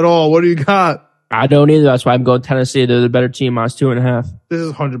understand this at all. What do you got? I don't either. That's why I'm going Tennessee. They're the better team minus 2.5. This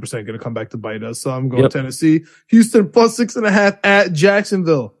is 100% going to come back to bite us, so I'm going Tennessee. Houston plus 6.5 at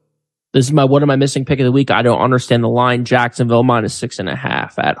Jacksonville. This is one of my missing pick of the week. I don't understand the line. Jacksonville minus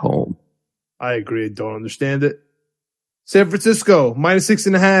 6.5 at home. I agree. Don't understand it. San Francisco minus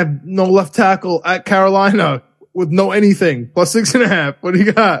 6.5. No left tackle at Carolina with no anything. Plus 6.5. What do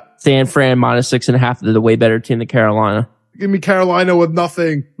you got? San Fran minus 6.5. They're the way better team than Carolina. Give me Carolina with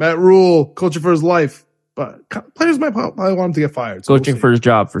nothing. Matt Rule, coaching for his life. But players might probably want him to get fired. So coaching for his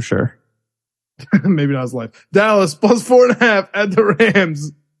job for sure. Maybe not his life. Dallas plus 4.5 at the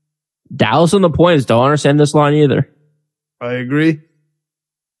Rams. Dallas on the points. Don't understand this line either. I agree.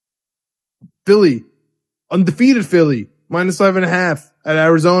 Philly. Undefeated Philly. Minus 5.5 at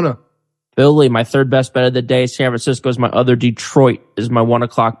Arizona. Philly, my third best bet of the day. San Francisco is my other. Detroit is my 1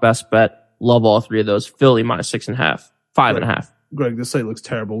 o'clock best bet. Love all three of those. Philly minus 6.5. 5.5. Greg, this site looks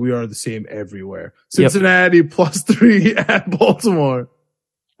terrible. We are the same everywhere. Cincinnati plus 3 at Baltimore.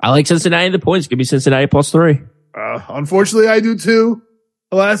 I like Cincinnati in the points. Give me Cincinnati plus 3. Unfortunately, I do too.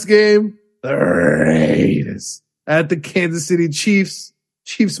 The last game, the Raiders at the Kansas City Chiefs.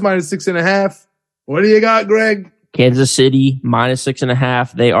 Chiefs minus 6.5. What do you got, Greg? Kansas City minus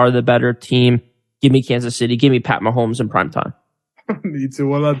 6.5. They are the better team. Give me Kansas City. Give me Pat Mahomes in primetime. Me too.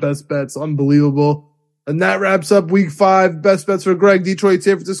 One of my best bets. Unbelievable. And that wraps up week 5. Best bets for Greg. Detroit,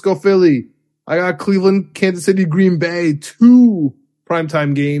 San Francisco, Philly. I got Cleveland, Kansas City, Green Bay. 2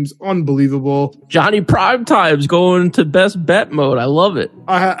 primetime games. Unbelievable. Johnny Primetime's going to best bet mode. I love it.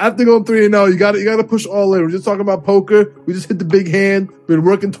 I have to go 3-0. You got to push all in. We're just talking about poker. We just hit the big hand. We're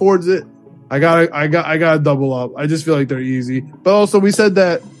working towards it. I gotta double up. I just feel like they're easy. But also, we said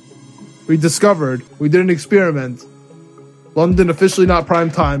that we did an experiment. London officially not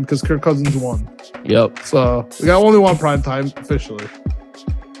prime time because Kirk Cousins won. Yep. So we got only one prime time officially.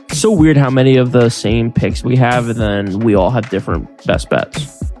 So weird how many of the same picks we have, and then we all have different best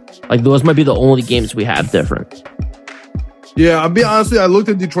bets. Like those might be the only games we have different. Yeah, I'll be honest with you, I looked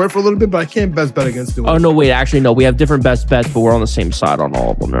at Detroit for a little bit, but I can't best bet against New England. Oh, no, wait. Actually, no. We have different best bets, but we're on the same side on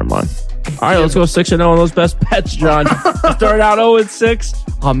all of them. Never mind. All right, let's go 6-0 on those best bets, John. I started out 0-6.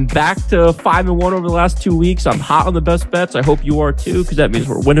 I'm back to 5-1 over the last 2 weeks. I'm hot on the best bets. I hope you are too, because that means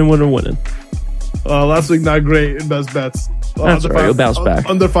we're winning. Last week, not great in best bets. That's all right. You'll bounce back.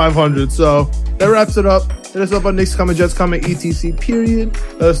 Under 500. So that wraps it up. Hit us up on Knicks Comment, Jets Comment, etc. period.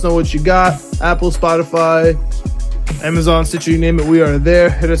 Let us know what you got. Apple, Spotify, Amazon, Stitcher, you name it, we are there.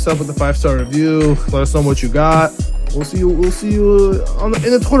 Hit us up with a 5-star review. Let us know what you got. We'll see you in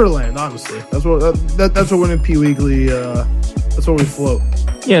the Twitter land, honestly. That's what we're in P Weekly. That's where we float.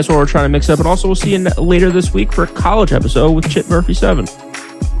 Yeah, that's what we're trying to mix up. And also, we'll see you later this week for a college episode with Chip Murphy 7.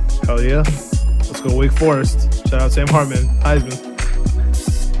 Hell yeah. Let's go Wake Forest. Shout out Sam Hartman, Heisman.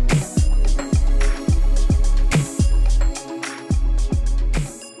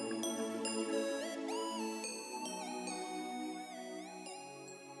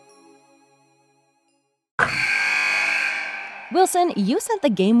 Wilson, you sent the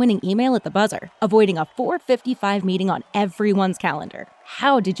game-winning email at the buzzer, avoiding a 4:55 meeting on everyone's calendar.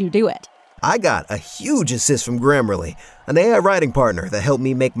 How did you do it? I got a huge assist from Grammarly, an AI writing partner that helped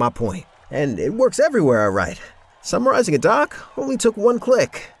me make my point. And it works everywhere I write. Summarizing a doc only took one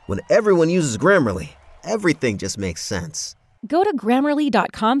click. When everyone uses Grammarly, everything just makes sense. Go to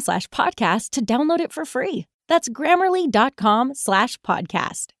Grammarly.com/podcast to download it for free. That's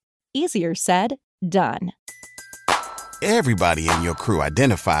Grammarly.com/podcast. Easier said, done. Everybody in your crew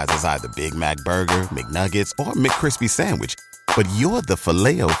identifies as either Big Mac Burger, McNuggets, or McCrispy Sandwich. But you're the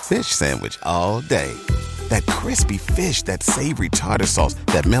Filet-O-Fish Sandwich all day. That crispy fish, that savory tartar sauce,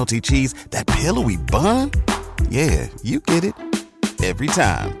 that melty cheese, that pillowy bun. Yeah, you get it. Every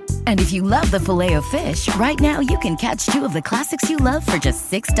time. And if you love the Filet-O-Fish, right now you can catch two of the classics you love for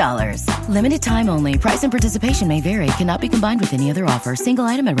just $6. Limited time only. Price and participation may vary. Cannot be combined with any other offer. Single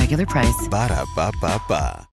item at regular price. Ba-da-ba-ba-ba.